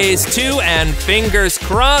 yesterday's too, and fingers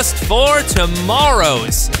crossed for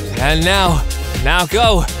tomorrow's. And now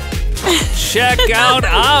go. Check out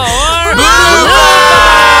our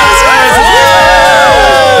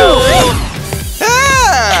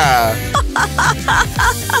Yeah!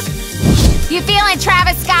 You feeling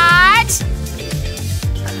Travis Scott?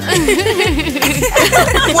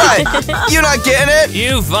 What? You not getting it?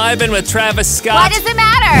 You vibing with Travis Scott? Why does it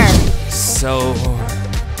matter? So,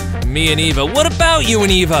 me and Eva. What about you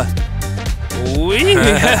and Eva? We.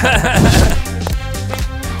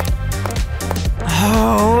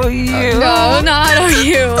 Oh, you. No, not are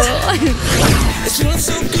you. It's feeling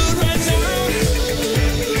so good right now.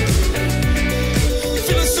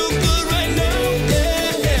 Feeling so good right now.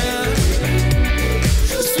 Yeah, yeah.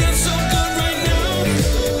 It's feeling so good right now.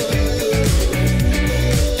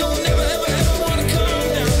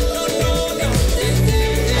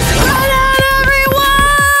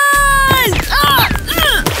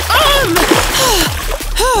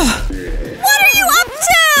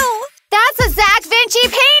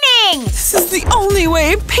 doing? This is the only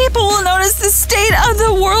way people will notice the state of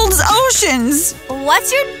the world's oceans.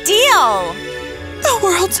 What's your deal? The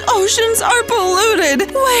world's oceans are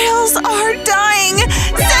polluted. Whales are dying.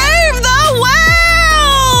 Save the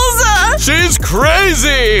whales! She's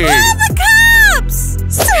crazy! Call the cops!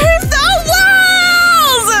 Save the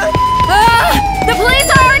whales! The police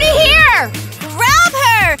are already here! Grab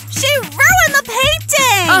her! She ruined the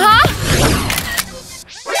painting!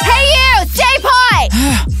 Hey you, stay put!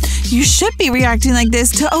 You should be reacting like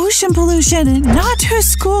this to ocean pollution, not to a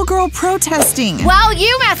schoolgirl protesting. Well,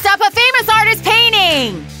 you messed up a famous artist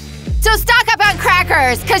painting! So stock up on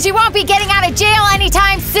crackers, because you won't be getting out of jail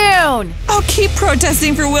anytime soon! I'll keep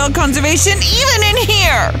protesting for whale conservation even in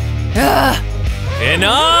here!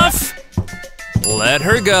 Enough! Let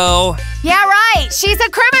her go. Yeah, right! She's a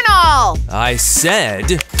criminal! I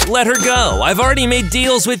said, let her go. I've already made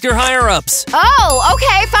deals with your higher-ups. Oh,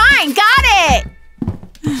 okay, fine, got it!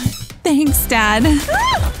 Thanks, Dad.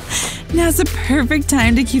 Now's the perfect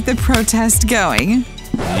time to keep the protest going.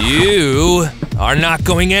 You are not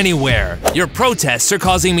going anywhere. Your protests are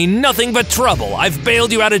causing me nothing but trouble. I've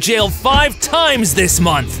bailed you out of jail 5 times this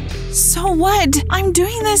month. So what? I'm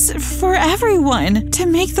doing this for everyone, to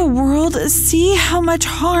make the world see how much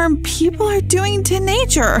harm people are doing to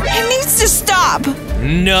nature. It needs to stop.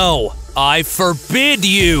 No, I forbid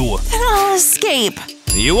you. Then I'll escape.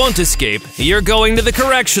 You won't escape. You're going to the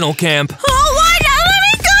correctional camp. Oh, what? Let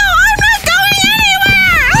me go! I'm not going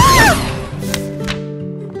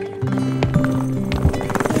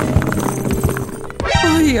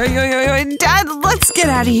anywhere! Dad, let's get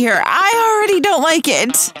out of here. I already don't like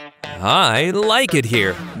it. I like it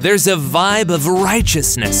here. There's a vibe of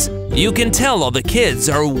righteousness. You can tell all the kids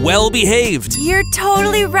are well behaved. You're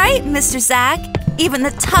totally right, Mr. Zach. Even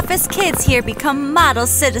the toughest kids here become model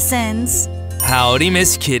citizens. Howdy,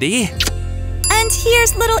 Miss Kitty. And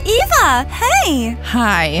here's little Eva. Hey.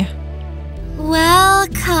 Hi.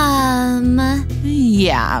 Welcome.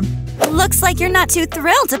 Yeah. Looks like you're not too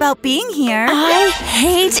thrilled about being here. I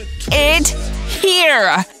hate it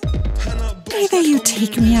here. Either you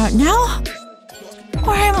take me out now,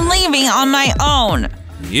 or I'm leaving on my own.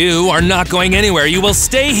 You are not going anywhere. You will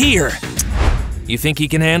stay here. You think he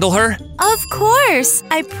can handle her? Of course.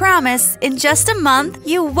 I promise, in just a month,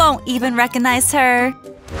 you won't even recognize her.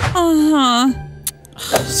 Uh-huh.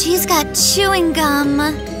 She's got chewing gum.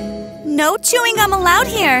 No chewing gum allowed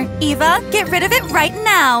here. Eva, get rid of it right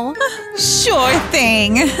now. Sure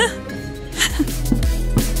thing.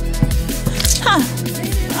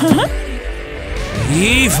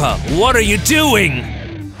 Eva, what are you doing?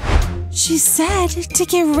 She said to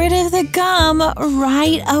get rid of the gum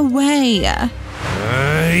right away.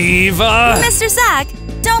 Eva! Mr. Zach,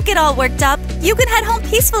 don't get all worked up. You can head home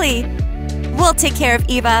peacefully. We'll take care of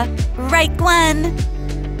Eva. Right, Gwen?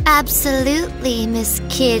 Absolutely, Miss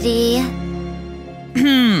Kitty.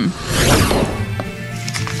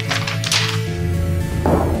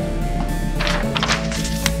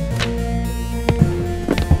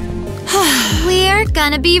 We're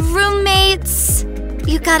gonna be roommates.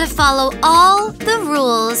 You gotta follow all the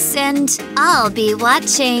rules, and I'll be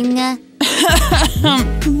watching.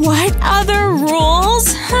 What other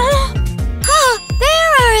rules? Oh,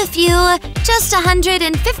 there are a few. Just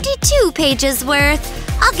 152 pages worth.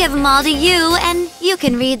 I'll give them all to you, and you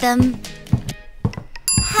can read them.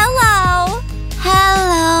 Hello.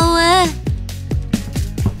 Hello.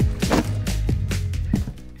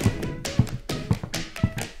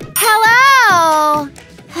 Hello!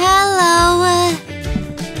 Hello.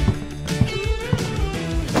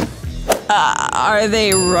 Are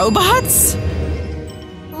they robots?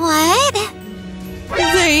 What?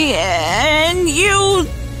 They and you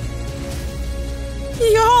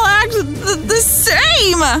all act the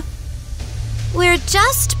same. We're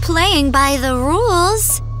just playing by the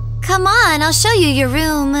rules. Come on, I'll show you your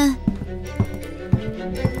room.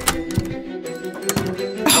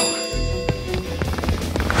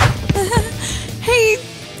 Hey,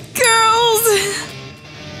 girls.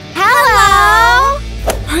 Hello!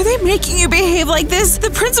 Are they making you behave like this? The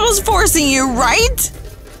principal's forcing you, right?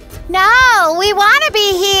 No, we want to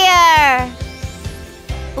be here!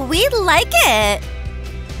 We like it.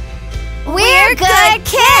 We're good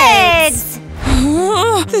kids!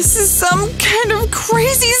 This is some kind of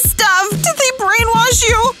crazy stuff. Did they brainwash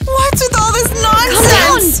you? What's with all this nonsense?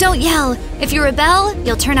 Calm down! Don't yell. If you rebel,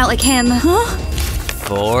 you'll turn out like him.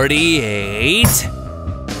 48,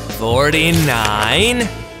 49,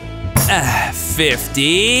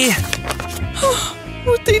 50.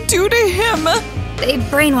 What'd they do to him? They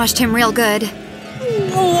brainwashed him real good.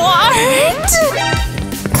 What?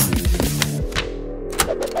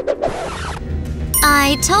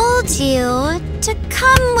 I told you to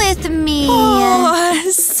come with me.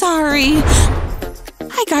 Oh, sorry.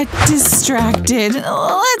 I got distracted.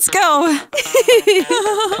 Let's go.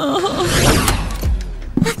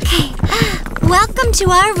 Okay, welcome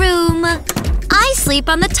to our room. I sleep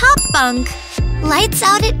on the top bunk. Lights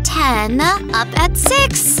out at 10, up at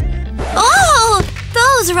 6. Oh,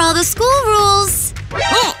 those are all the school rules.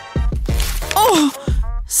 Oh,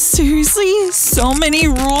 seriously? So many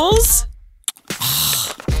rules?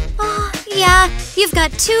 Oh, yeah, you've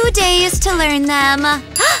got 2 days to learn them.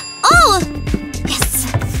 Oh, yes.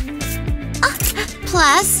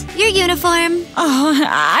 Plus, your uniform. Oh,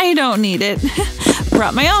 I don't need it.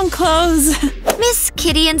 Brought my own clothes. Miss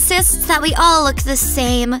Kitty insists that we all look the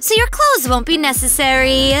same, so your clothes won't be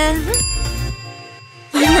necessary.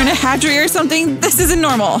 You're in a hatchery or something? This isn't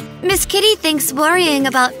normal. Miss Kitty thinks worrying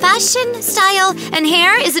about fashion, style, and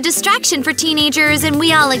hair is a distraction for teenagers, and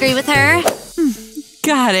we all agree with her.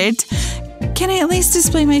 Got it. Can I at least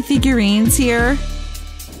display my figurines here?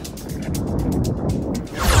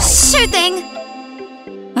 Sure thing.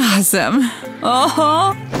 Awesome.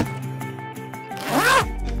 Oh,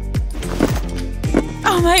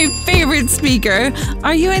 my favorite speaker.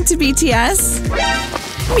 Are you into BTS?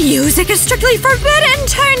 Music is strictly forbidden!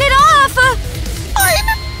 Turn it off!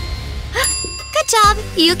 Good job.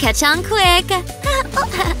 You catch on quick.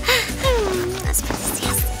 Let's put this,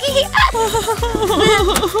 yes.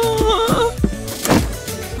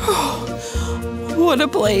 What a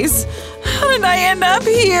place. How did I end up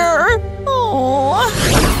here? Oh.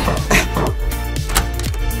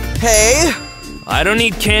 Hey! I don't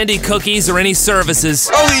need candy, cookies, or any services.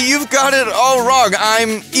 Oh, you've got it all wrong.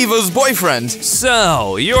 I'm Eva's boyfriend.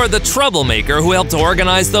 So, you're the troublemaker who helped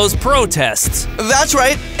organize those protests. That's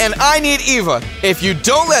right, and I need Eva. If you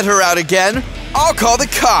don't let her out again, I'll call the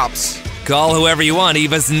cops. Call whoever you want,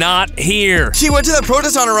 Eva's not here. She went to the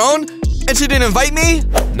protest on her own, and she didn't invite me?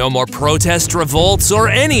 No more protest, revolts, or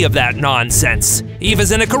any of that nonsense.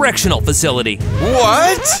 Eva's in a correctional facility.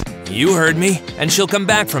 What? You heard me, and she'll come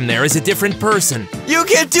back from there as a different person. You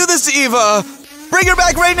can't do this, Eva! Bring her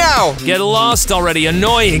back right now! Get lost already,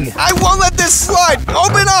 annoying! I won't let this slide!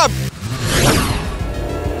 Open up!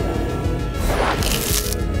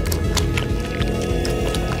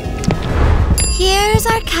 Here's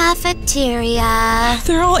our cafeteria.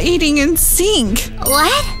 They're all eating in sync.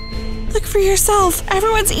 What? Look for yourself.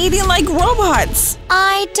 Everyone's eating like robots.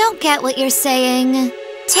 I don't get what you're saying.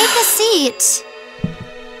 Take a seat.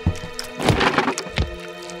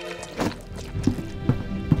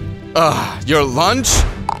 Your lunch?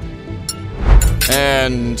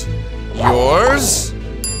 And yours?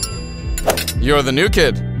 You're the new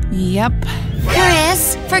kid. Yep.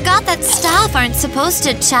 Chris, forgot that staff aren't supposed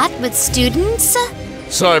to chat with students?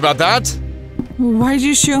 Sorry about that. Why'd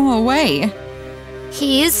you shoo him away?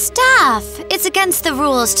 He is staff. It's against the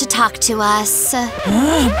rules to talk to us.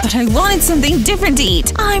 But I wanted something different to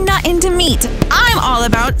eat. I'm not into meat. I'm all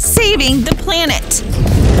about saving the planet.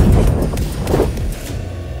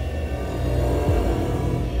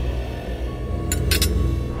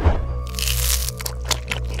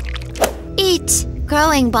 Eat.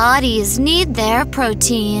 Growing bodies need their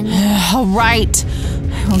protein. All right.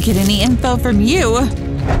 I won't get any info from you.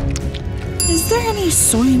 Is there any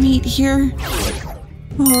soy meat here?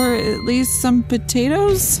 Or at least some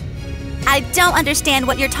potatoes? I don't understand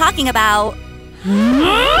what you're talking about.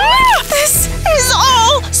 This is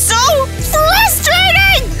all so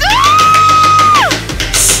frustrating!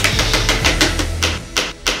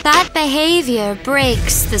 That behavior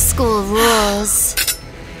breaks the school rules.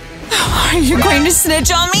 Are you going to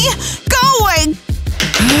snitch on me? Go away!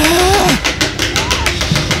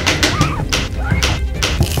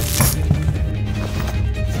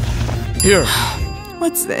 Here,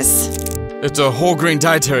 What's this? it's a whole grain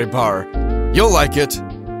dietary bar. You'll like it.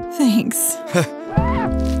 Thanks.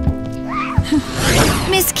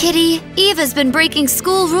 Miss Kitty, Eva's been breaking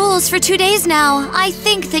school rules for 2 days now. I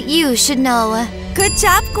think that you should know. Good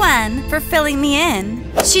job, Gwen, for filling me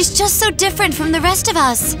in. She's just so different from the rest of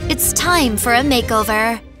us. It's time for a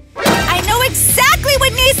makeover. I know exactly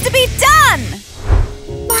what needs to be done!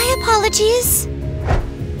 My apologies.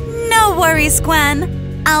 No worries, Gwen.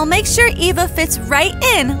 I'll make sure Eva fits right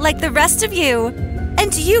in like the rest of you.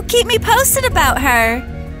 And you keep me posted about her.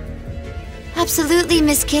 Absolutely,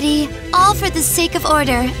 Miss Kitty. All for the sake of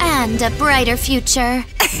order and a brighter future.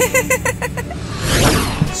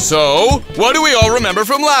 So, what do we all remember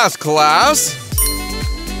from last class?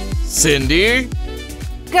 Cindy?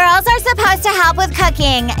 Girls are supposed to help with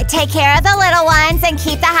cooking, take care of the little ones, and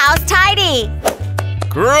keep the house tidy.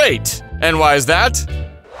 Great! And why is that?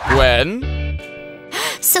 Gwen?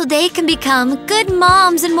 so they can become good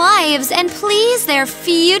moms and wives and please their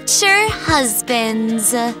future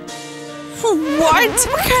husbands. What?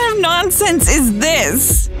 What kind of nonsense is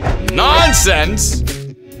this? Nonsense?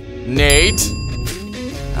 Nate?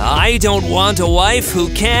 I don't want a wife who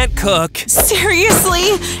can't cook. Seriously?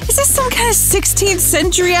 Is this some kind of 16th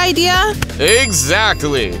century idea?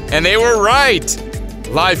 Exactly. And they were right.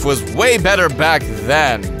 Life was way better back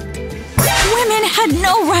then. Women had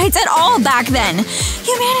no rights at all back then.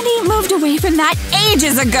 Humanity moved away from that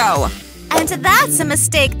ages ago. And that's a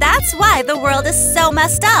mistake. That's why the world is so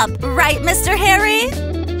messed up. Right, Mr. Harry?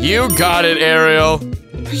 You got it, Ariel.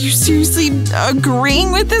 Are you seriously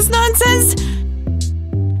agreeing with this nonsense?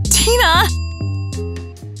 Tina!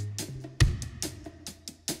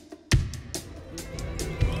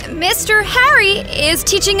 Mr. Harry is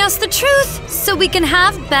teaching us the truth so we can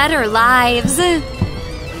have better lives.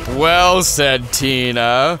 Well said,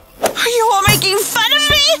 Tina. Are you all making fun of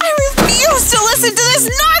me? I refuse to listen to this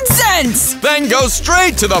nonsense! Then go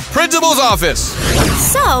straight to the principal's office.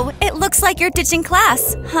 So, it looks like you're ditching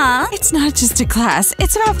class, huh? It's not just a class,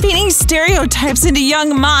 it's about feeding stereotypes into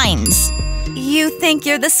young minds. You think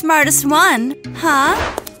you're the smartest one, huh?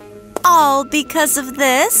 All because of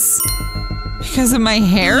this? Because of my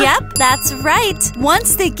hair? Yep, that's right.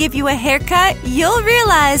 Once they give you a haircut, you'll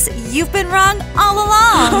realize you've been wrong all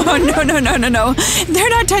along. Oh, no. They're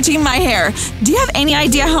not touching my hair. Do you have any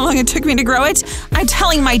idea how long it took me to grow it? I'm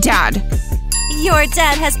telling my dad. Your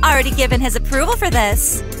dad has already given his approval for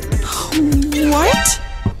this. What?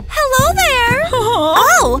 Hello there!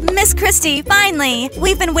 Oh, Miss Christie, finally.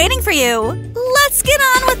 We've been waiting for you. Let's get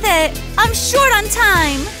on with it. I'm short on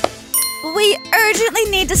time. We urgently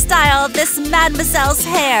need to style this mademoiselle's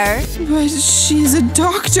hair. But she's a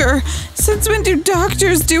doctor. Since when do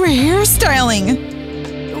doctors do hairstyling?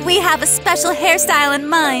 We have a special hairstyle in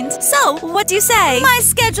mind. So, what do you say? My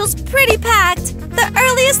schedule's pretty packed. The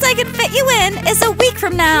earliest I can fit you in is a week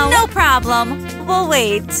from now. No problem. We'll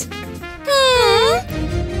wait.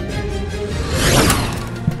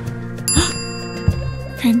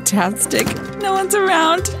 Fantastic. No one's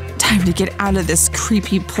around. Time to get out of this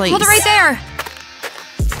creepy place. Hold it right there.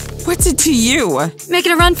 What's it to you?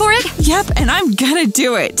 Making a run for it? Yep, and I'm gonna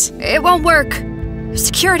do it. It won't work.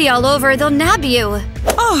 Security all over, they'll nab you.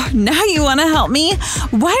 Oh, now you want to help me?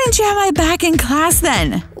 Why didn't you have my back in class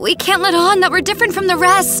then? We can't let on that we're different from the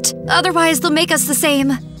rest. Otherwise, they'll make us the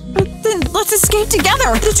same. Then let's escape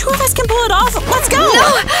together. The two of us can pull it off. Let's go.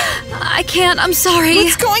 No, I can't. I'm sorry.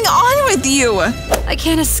 What's going on with you? I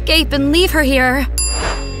can't escape and leave her here.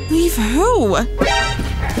 Leave who?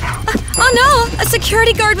 Oh no, a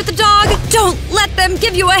security guard with a dog. Don't let them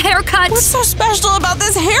give you a haircut. What's so special about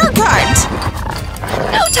this haircut?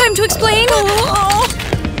 No time to explain. Oh.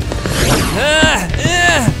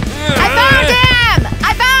 I found him!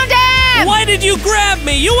 I found him! Why did you grab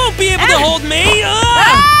me? You won't be able to hold me!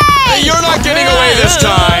 Hey, you're not getting away this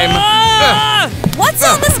time! What's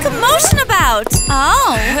all this commotion about?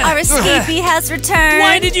 Oh, our escapee has returned.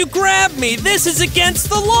 Why did you grab me? This is against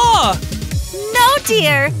the law! No,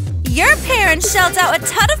 dear. Your parents shelled out a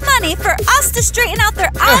ton of money for us to straighten out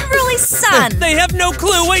their unruly son. They have no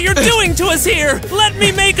clue what you're doing to us here! Let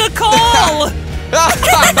me make a call!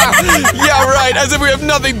 Yeah, right, as if we have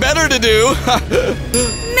nothing better to do.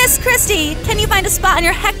 Miss Christie, can you find a spot on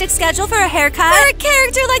your hectic schedule for a haircut? For a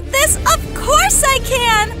character like this? Of course I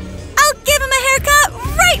can! I'll give him a haircut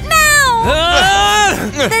right now!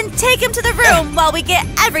 Then take him to the room while we get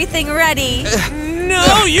everything ready.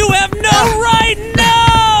 No, you have no right! No!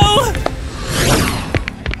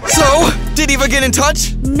 So, did Eva get in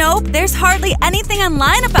touch? Nope, there's hardly anything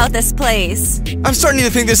online about this place. I'm starting to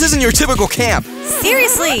think this isn't your typical camp.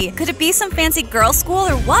 Seriously, could it be some fancy girls' school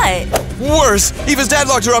or what? Worse, Eva's dad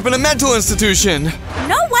locked her up in a mental institution.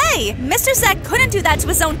 No way! Mr. Zach couldn't do that to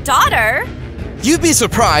his own daughter. You'd be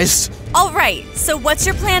surprised. Alright, so what's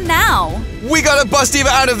your plan now? We gotta bust Eva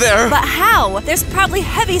out of there. But how? There's probably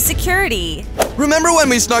heavy security. Remember when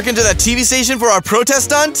we snuck into that TV station for our protest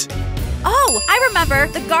stunt? Oh, I remember.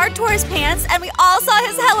 The guard tore his pants and we all saw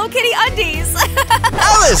his Hello Kitty undies.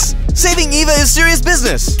 Alice! Saving Eva is serious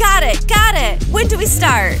business. Got it. When do we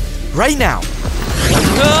start? Right now.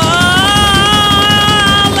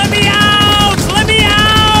 Let me out! Let me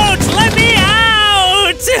out! Let me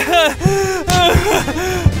out!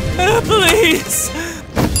 Please!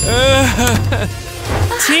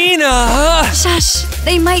 Tina! Shush,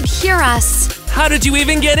 they might hear us. How did you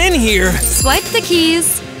even get in here? Swipe the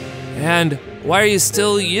keys. And why are you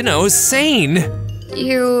still, sane?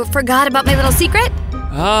 You forgot about my little secret?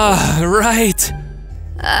 Ah, right.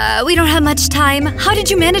 We don't have much time. How did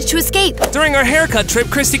you manage to escape? During our haircut trip,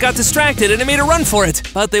 Christy got distracted and it made her run for it.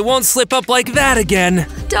 But they won't slip up like that again.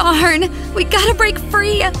 Darn, we gotta break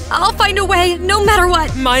free. I'll find a way, no matter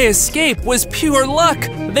what. My escape was pure luck.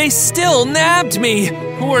 They still nabbed me.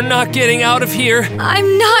 We're not getting out of here.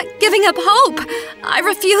 I'm not giving up hope. I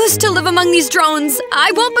refuse to live among these drones.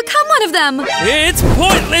 I won't become one of them. It's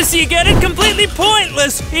pointless, you get it? Completely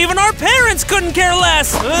pointless. Even our parents couldn't care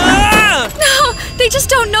less. Ah! No, they just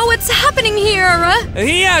don't know what's happening here.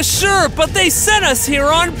 Yeah, sure, but they sent us here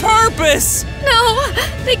on purpose. No,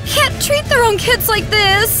 they can't treat their own kids like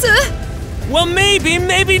this. Well, maybe,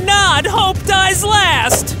 maybe not. Hope dies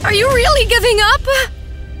last. Are you really giving up?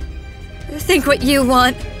 Think what you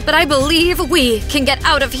want, but I believe we can get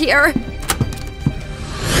out of here.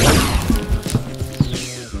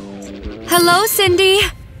 Hello, Cindy.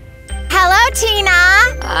 Hello,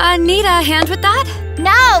 Tina. Need a hand with that?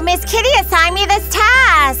 No, Miss Kitty assigned me this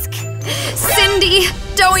task. Cindy,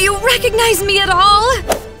 don't you recognize me at all?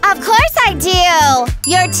 Of course I do.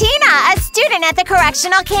 You're Tina, a student at the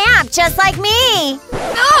correctional camp, just like me.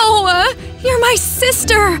 No, you're my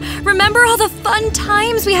sister. Remember all the fun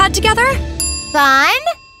times we had together? Fun?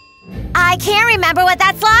 I can't remember what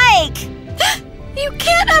that's like. You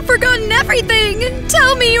can't have forgotten everything.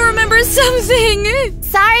 Tell me you remember something.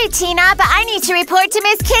 Sorry, Tina, but I need to report to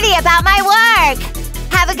Miss Kitty about my work.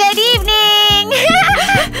 Have a good evening.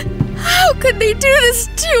 How could they do this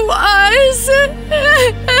to us?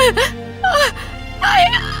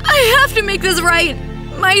 I have to make this right.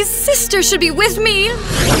 My sister should be with me.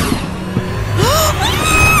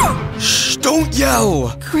 Shh, don't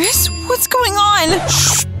yell. Chris, what's going on?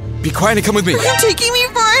 Shh, be quiet and come with me. Are you taking me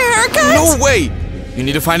for a haircut? No, wait. You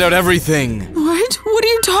need to find out everything. What? What are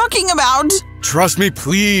you talking about? Trust me,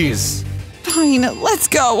 please. Fine, let's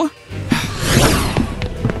go.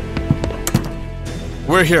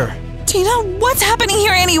 We're here. Tina, what's happening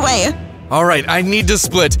here anyway? All right, I need to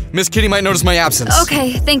split. Miss Kitty might notice my absence.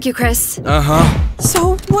 Okay, thank you, Chris. Uh-huh.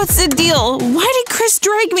 So, what's the deal? Why did Chris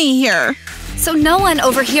drag me here? So no one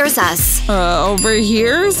overhears us.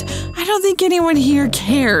 Overhears? I don't think anyone here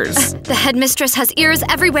cares. The headmistress has ears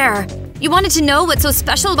everywhere. You wanted to know what's so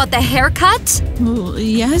special about the haircut? Well,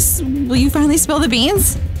 yes? Will you finally spill the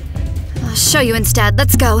beans? I'll show you instead.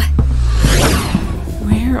 Let's go.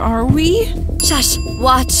 Where are we? Shush,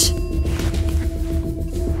 watch.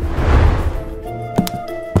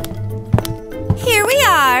 Here we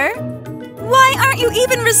are. Why aren't you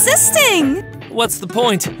even resisting? What's the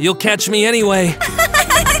point? You'll catch me anyway.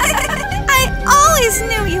 I always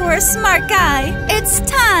knew you were a smart guy. It's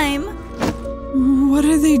time. What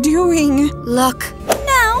are they doing? Look.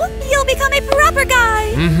 Now you'll become a proper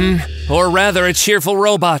guy. Mm-hmm. Or rather, a cheerful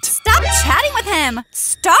robot. Stop chatting with him.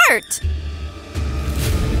 Start.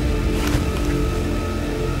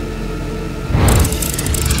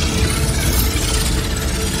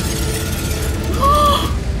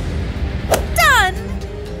 Done.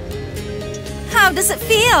 How does it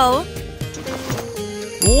feel?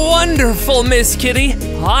 Wonderful, Miss Kitty.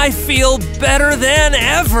 I feel better than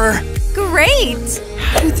ever. Great.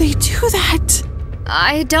 How did they do that?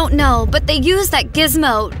 I don't know, but they use that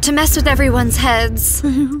gizmo to mess with everyone's heads.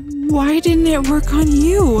 Why didn't it work on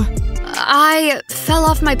you? I fell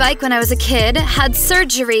off my bike when I was a kid, had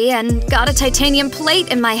surgery, and got a titanium plate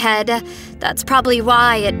in my head. That's probably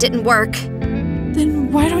why it didn't work.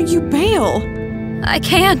 Then why don't you bail? I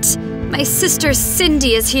can't. My sister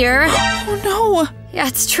Cindy is here. Oh no! Yeah,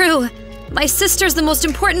 it's true. My sister's the most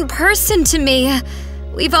important person to me.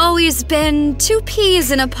 We've always been two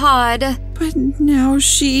peas in a pod. But now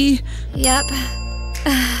she… Yep.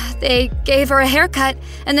 They gave her a haircut,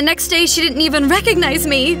 and the next day she didn't even recognize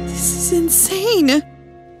me. This is insane.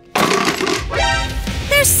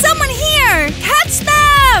 There's someone here! Catch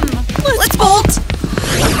them! Let's bolt!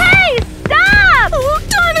 Hey, stop! Oh,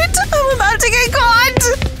 darn it! I'm about to get caught!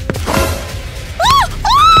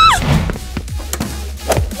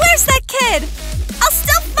 Where's that kid? I'll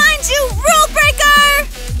still find you, rule breaker!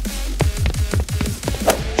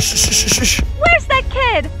 Shh, shh, shh, shh. Where's that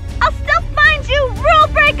kid? I'll still find you, rule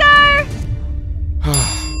breaker!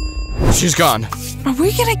 She's gone. Are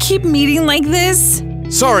we gonna keep meeting like this?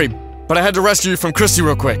 Sorry, but I had to rescue you from Christy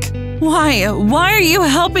real quick. Why? Why are you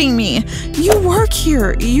helping me? You work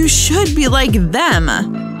here. You should be like them.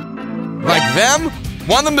 Like them?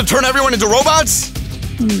 Want them to turn everyone into robots?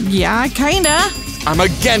 Yeah, kinda. I'm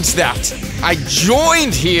against that. I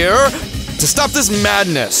joined here to stop this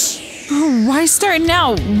madness. Why start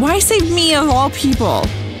now? Why save me of all people?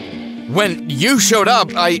 When you showed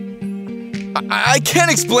up, I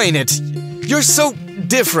can't explain it. You're so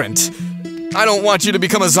different. I don't want you to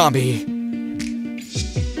become a zombie.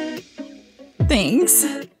 Thanks.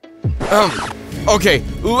 Okay,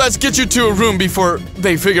 let's get you to a room before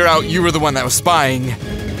they figure out you were the one that was spying.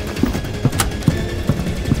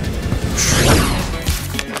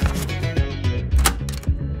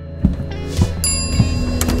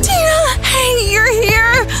 Tina! Hey, you're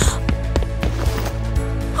here!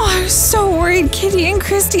 Oh, I was so worried Kitty and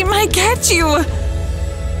Christy might catch you. What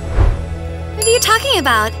are you talking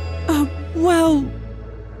about? Well,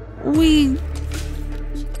 we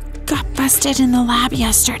got busted in the lab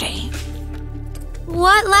yesterday.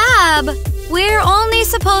 What lab? We're only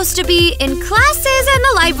supposed to be in classes and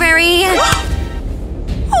the library.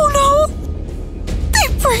 Oh no! They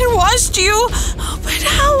brainwashed you! But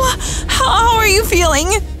how are you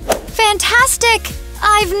feeling? Fantastic!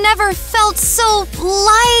 I've never felt so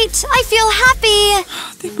light. I feel happy.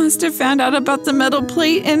 They must have found out about the metal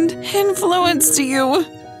plate and influenced you.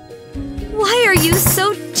 Why are you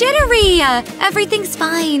so jittery? Everything's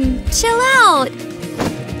fine. Chill out.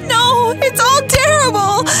 No, it's all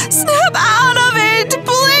terrible! Snap out of it,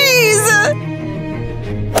 please!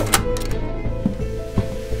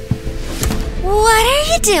 What are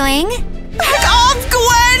you doing? Back off,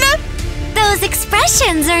 Gwen! Those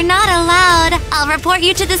expressions are not allowed. I'll report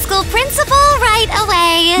you to the school principal right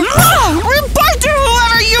away. Report to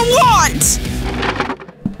whoever you want!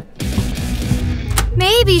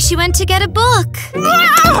 Maybe she went to get a book.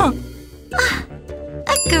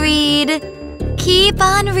 Agreed. Keep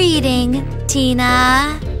on reading,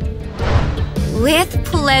 Tina. With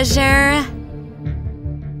pleasure.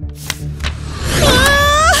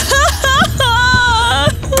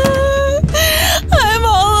 I'm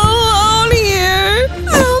all alone here.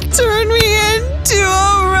 They'll turn me into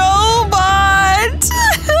a robot.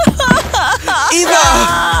 Eva!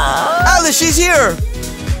 Alice, she's here!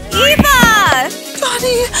 Eva!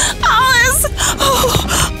 Donnie, Alice!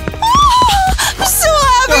 I'm so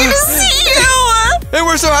happy to see you! Hey,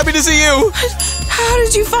 we're so happy to see you! How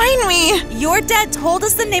did you find me? Your dad told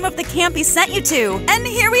us the name of the camp he sent you to, and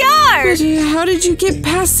here we are! But how did you get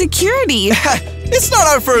past security? It's not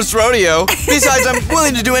our first rodeo. Besides, I'm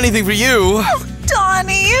willing to do anything for you.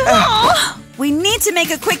 Donnie! We need to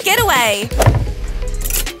make a quick getaway.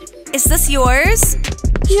 Is this yours?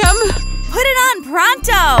 Yep. Put it on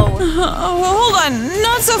pronto! Hold on,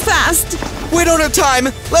 not so fast. We don't have time.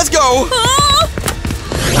 Let's go.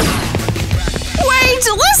 Wait,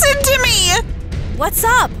 listen to me! What's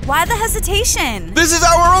up? Why the hesitation? This is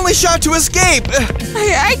our only shot to escape.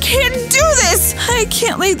 I can't do this! I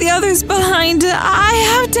can't leave the others behind. I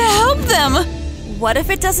have to help them. What if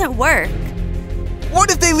it doesn't work? What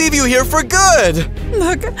if they leave you here for good?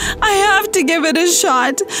 Look, I have to give it a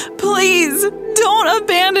shot. Please, don't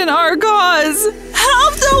abandon our cause.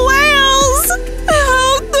 Help the whales!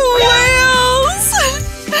 Help the whales!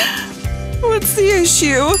 What's the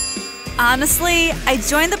issue? Honestly, I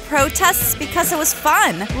joined the protests because it was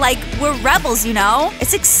fun. Like, we're rebels, you know?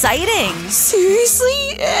 It's exciting.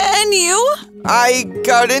 Seriously? And you? I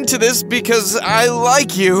got into this because I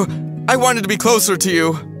like you. I wanted to be closer to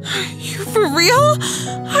you. You for real?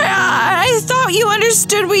 I thought you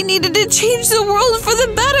understood we needed to change the world for the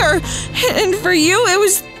better. And for you, it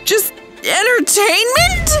was just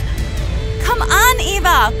entertainment? Come on,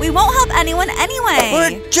 Eva. We won't help anyone anyway.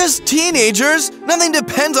 We're just teenagers. Nothing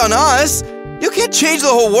depends on us. You can't change the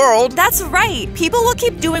whole world. That's right. People will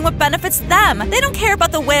keep doing what benefits them. They don't care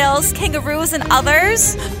about the whales, kangaroos, and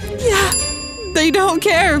others. Yeah, they don't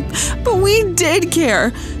care. But we did care.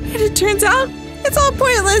 And it turns out it's all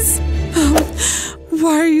pointless.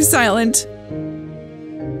 Why are you silent?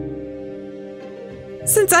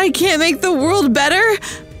 Since I can't make the world better,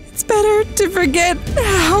 it's better to forget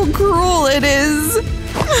how cruel it is.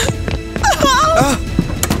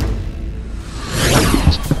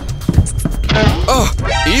 Oh,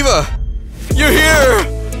 Eva! You're here!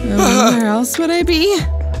 Where else would I be?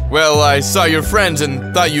 Well, I saw your friends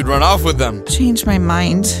and thought you'd run off with them. Changed my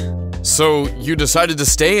mind. So you decided to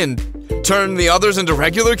stay and turn the others into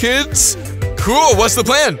regular kids? Cool, what's the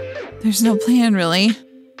plan? There's no plan, really.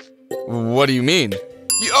 What do you mean?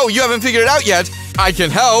 You haven't figured it out yet. I can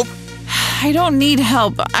help. I don't need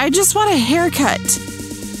help. I just want a haircut.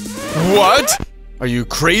 What? Are you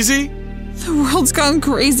crazy? The world's gone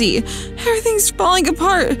crazy. Everything's falling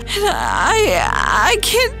apart. And I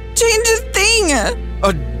can't change a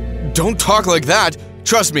thing. Don't talk like that.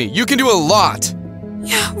 Trust me, you can do a lot.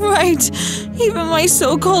 Yeah, right. Even my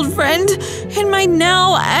so-called friend and my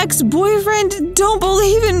now ex-boyfriend don't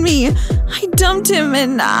believe in me. I dumped him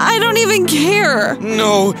and I don't even care.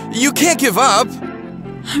 No, you can't give up.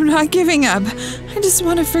 I'm not giving up. I just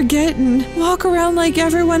want to forget and walk around like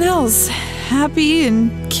everyone else. happy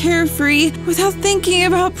and carefree without thinking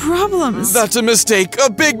about problems. That's a mistake,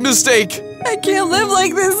 a big mistake. I can't live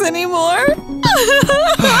like this anymore.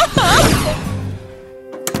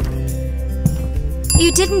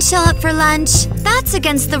 You didn't show up for lunch. That's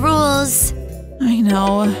against the rules. I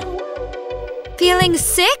know. Feeling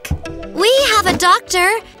sick? We have a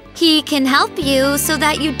doctor. He can help you so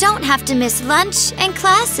that you don't have to miss lunch and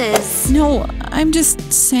classes. No, I'm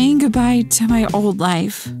just saying goodbye to my old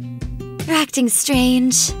life. You're acting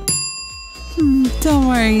strange. Don't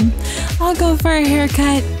worry. I'll go for a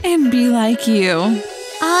haircut and be like you.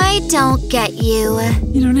 I don't get you.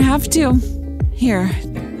 You don't have to. Here,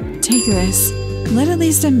 take this. Let at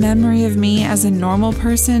least a memory of me as a normal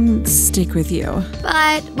person stick with you.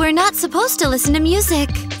 But we're not supposed to listen to music.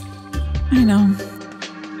 I know.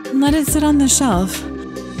 Let it sit on the shelf.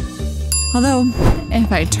 Although,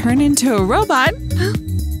 if I turn into a robot,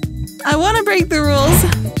 I want to break the rules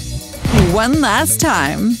one last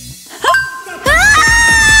time.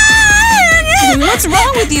 What's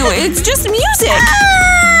wrong with you? It's just music!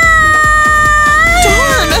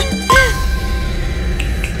 Darn!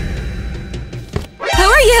 Who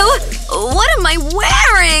are you? What am I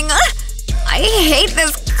wearing? I hate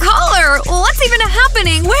this color. What's even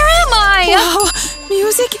happening? Where am I? Wow,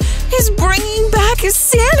 music is bringing back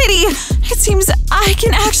sanity. It seems I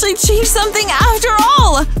can actually change something after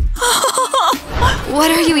all.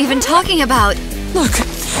 What are you even talking about? Look,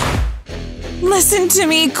 listen to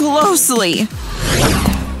me closely.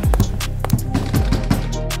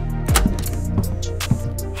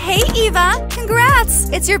 Hey, Eva! Congrats!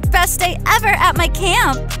 It's your best day ever at my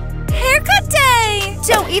camp! Haircut day!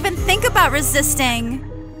 Don't even think about resisting.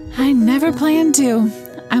 I never planned to.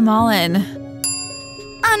 I'm all in.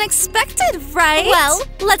 Unexpected, right? Well,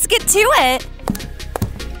 let's get to it.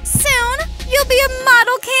 Soon, you'll be a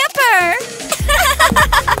model camper.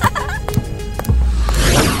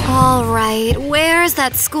 all right, where's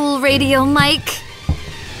that school radio mic?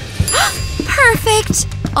 Perfect!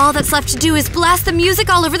 All that's left to do is blast the music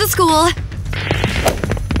all over the school.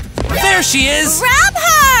 There she is! Grab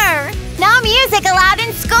her! No music allowed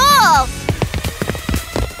in school!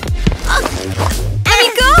 Let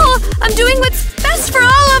me go! I'm doing what's best for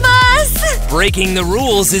all of us! Breaking the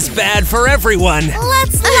rules is bad for everyone.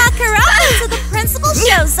 Let's lock her up until the principal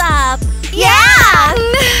shows up. Yeah!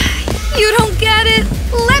 You don't get it!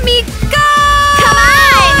 Let me go! Come on!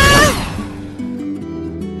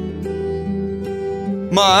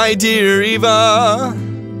 My dear Eva,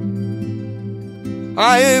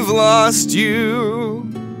 I've lost you.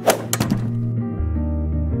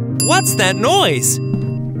 What's that noise?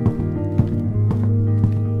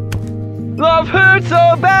 Love hurts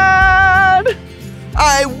so bad,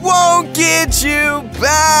 I won't get you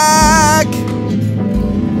back.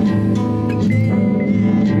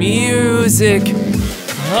 Music.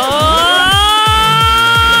 Ah!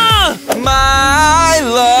 My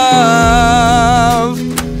love.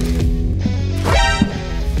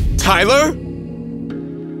 Tyler?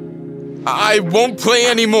 I won't play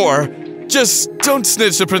anymore. Just don't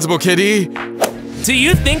snitch to Principal Kitty. Do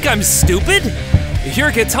you think I'm stupid?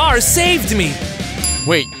 Your guitar saved me.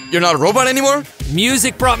 Wait, you're not a robot anymore?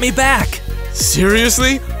 Music brought me back.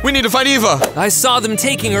 Seriously? We need to find Eva. I saw them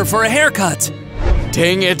taking her for a haircut.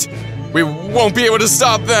 Dang it. We won't be able to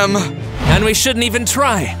stop them. And we shouldn't even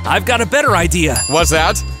try. I've got a better idea. What's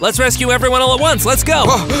that? Let's rescue everyone all at once. Let's go.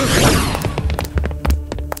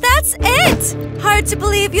 That's it! Hard to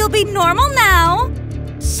believe you'll be normal now.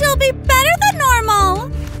 She'll be better than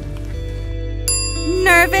normal.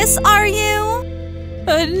 Nervous, are you?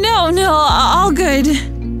 No, all good.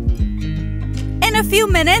 In a few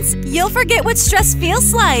minutes, you'll forget what stress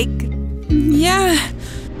feels like. Yeah.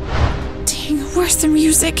 Dang, where's the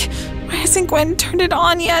music? Why hasn't Gwen turned it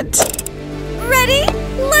on yet? Ready?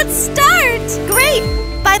 Let's start! Great!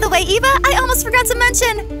 By the way, Eva, I almost forgot to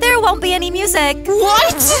mention, there won't be any music.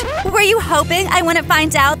 What? Were you hoping I wouldn't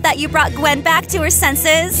find out that you brought Gwen back to her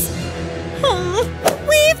senses?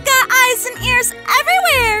 We've got eyes and ears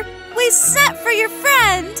everywhere! We sent for your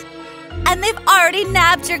friend. And they've already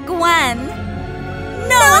nabbed your Gwen.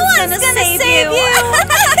 No one's gonna save you!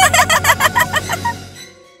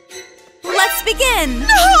 Let's begin! No,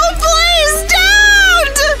 please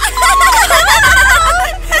don't!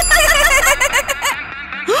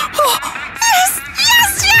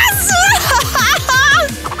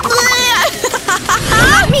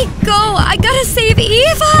 Let me go! I gotta save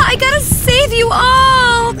Eva! I gotta save you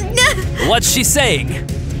all! What's she saying?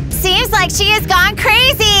 Seems like she has gone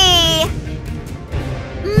crazy!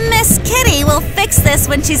 Miss Kitty will fix this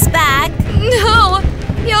when she's back. No!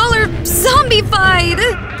 Y'all are zombified!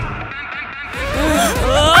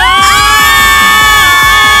 Ah!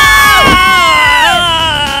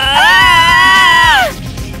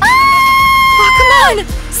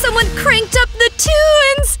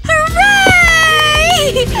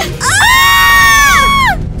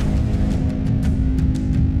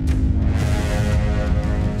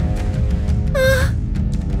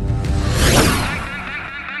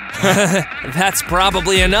 That's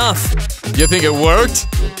probably enough. You think it worked?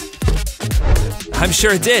 I'm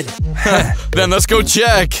sure it did. Then let's go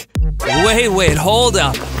check. Wait, hold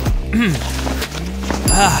up.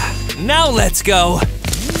 Now let's go.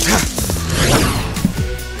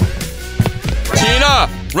 Tina,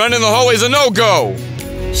 running the hallway's a no-go.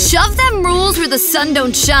 Shove them rules where the sun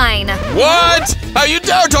don't shine. What? How you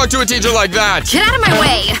dare talk to a teacher like that? Get out of my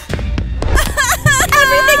way.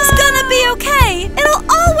 Everything's gonna be okay. It'll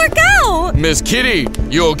all work out. Miss Kitty,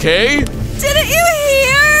 you okay? Didn't you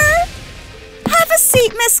hear? Have a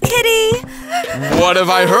seat, Miss Kitty. What have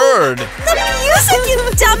I heard? The music, you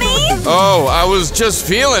dummy. Oh, I was just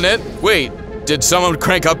feeling it. Wait, did someone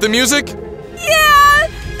crank up the music? Yeah,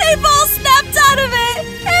 they've all snapped out of it.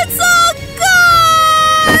 It's all gone.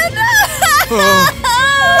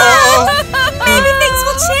 Maybe things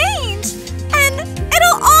will change, and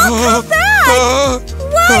it'll all come back.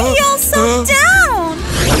 Why are you all so down?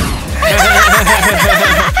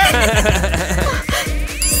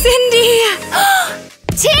 Cindy!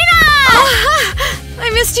 Tina! I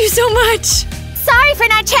missed you so much. Sorry for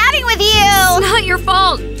not chatting with you. It's not your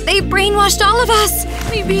fault. They brainwashed all of us.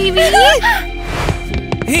 My baby.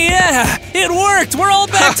 Yeah, it worked. We're all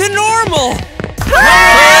back to normal.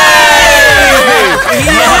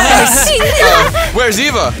 Yes. Where's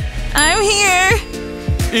Eva? I'm here.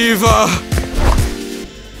 Eva!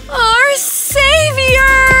 Our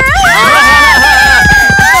savior!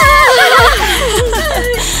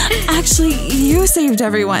 Actually, you saved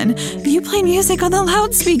everyone. You played music on the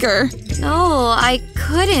loudspeaker. No, I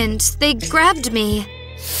couldn't. They grabbed me.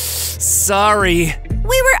 Sorry.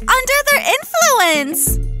 We were under their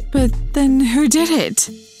influence. But then who did it?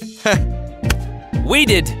 We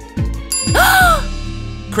did.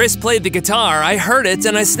 Chris played the guitar, I heard it,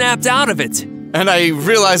 and I snapped out of it. And I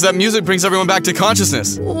realized that music brings everyone back to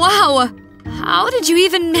consciousness. Wow. How did you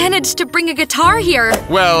even manage to bring a guitar here?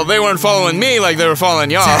 Well, they weren't following me like they were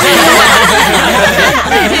following y'all.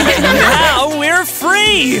 Now we're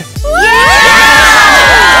free!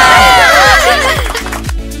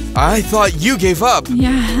 I thought you gave up.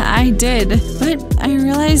 Yeah, I did. But I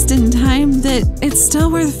realized in time that it's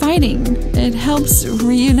still worth fighting. It helps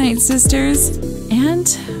reunite sisters and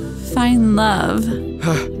find love.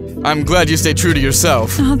 I'm glad you stayed true to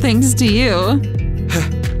yourself. Oh, thanks to you. What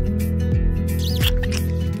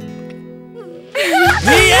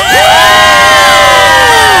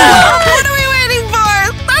are we waiting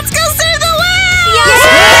for? Let's go save the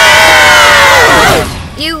world!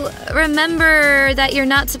 You remember that you're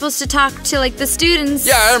not supposed to talk to, like, the students?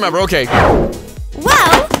 Yeah, I remember, okay.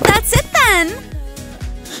 Well, that's it then.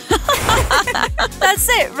 That's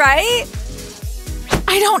it, right?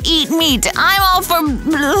 I don't eat meat. I'm all for...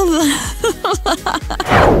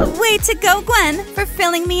 Way to go, Gwen, for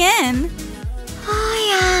filling me in. Oh,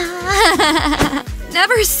 yeah.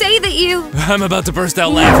 Never say that you... I'm about to burst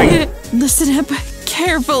out laughing. Listen up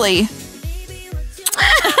carefully.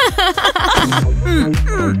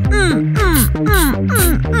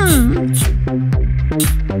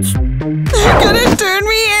 They're gonna turn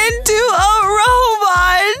me into a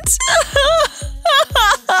robot!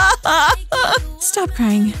 Stop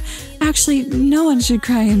crying. Actually, no one should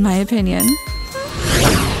cry in my opinion.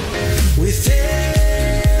 With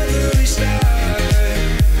every star.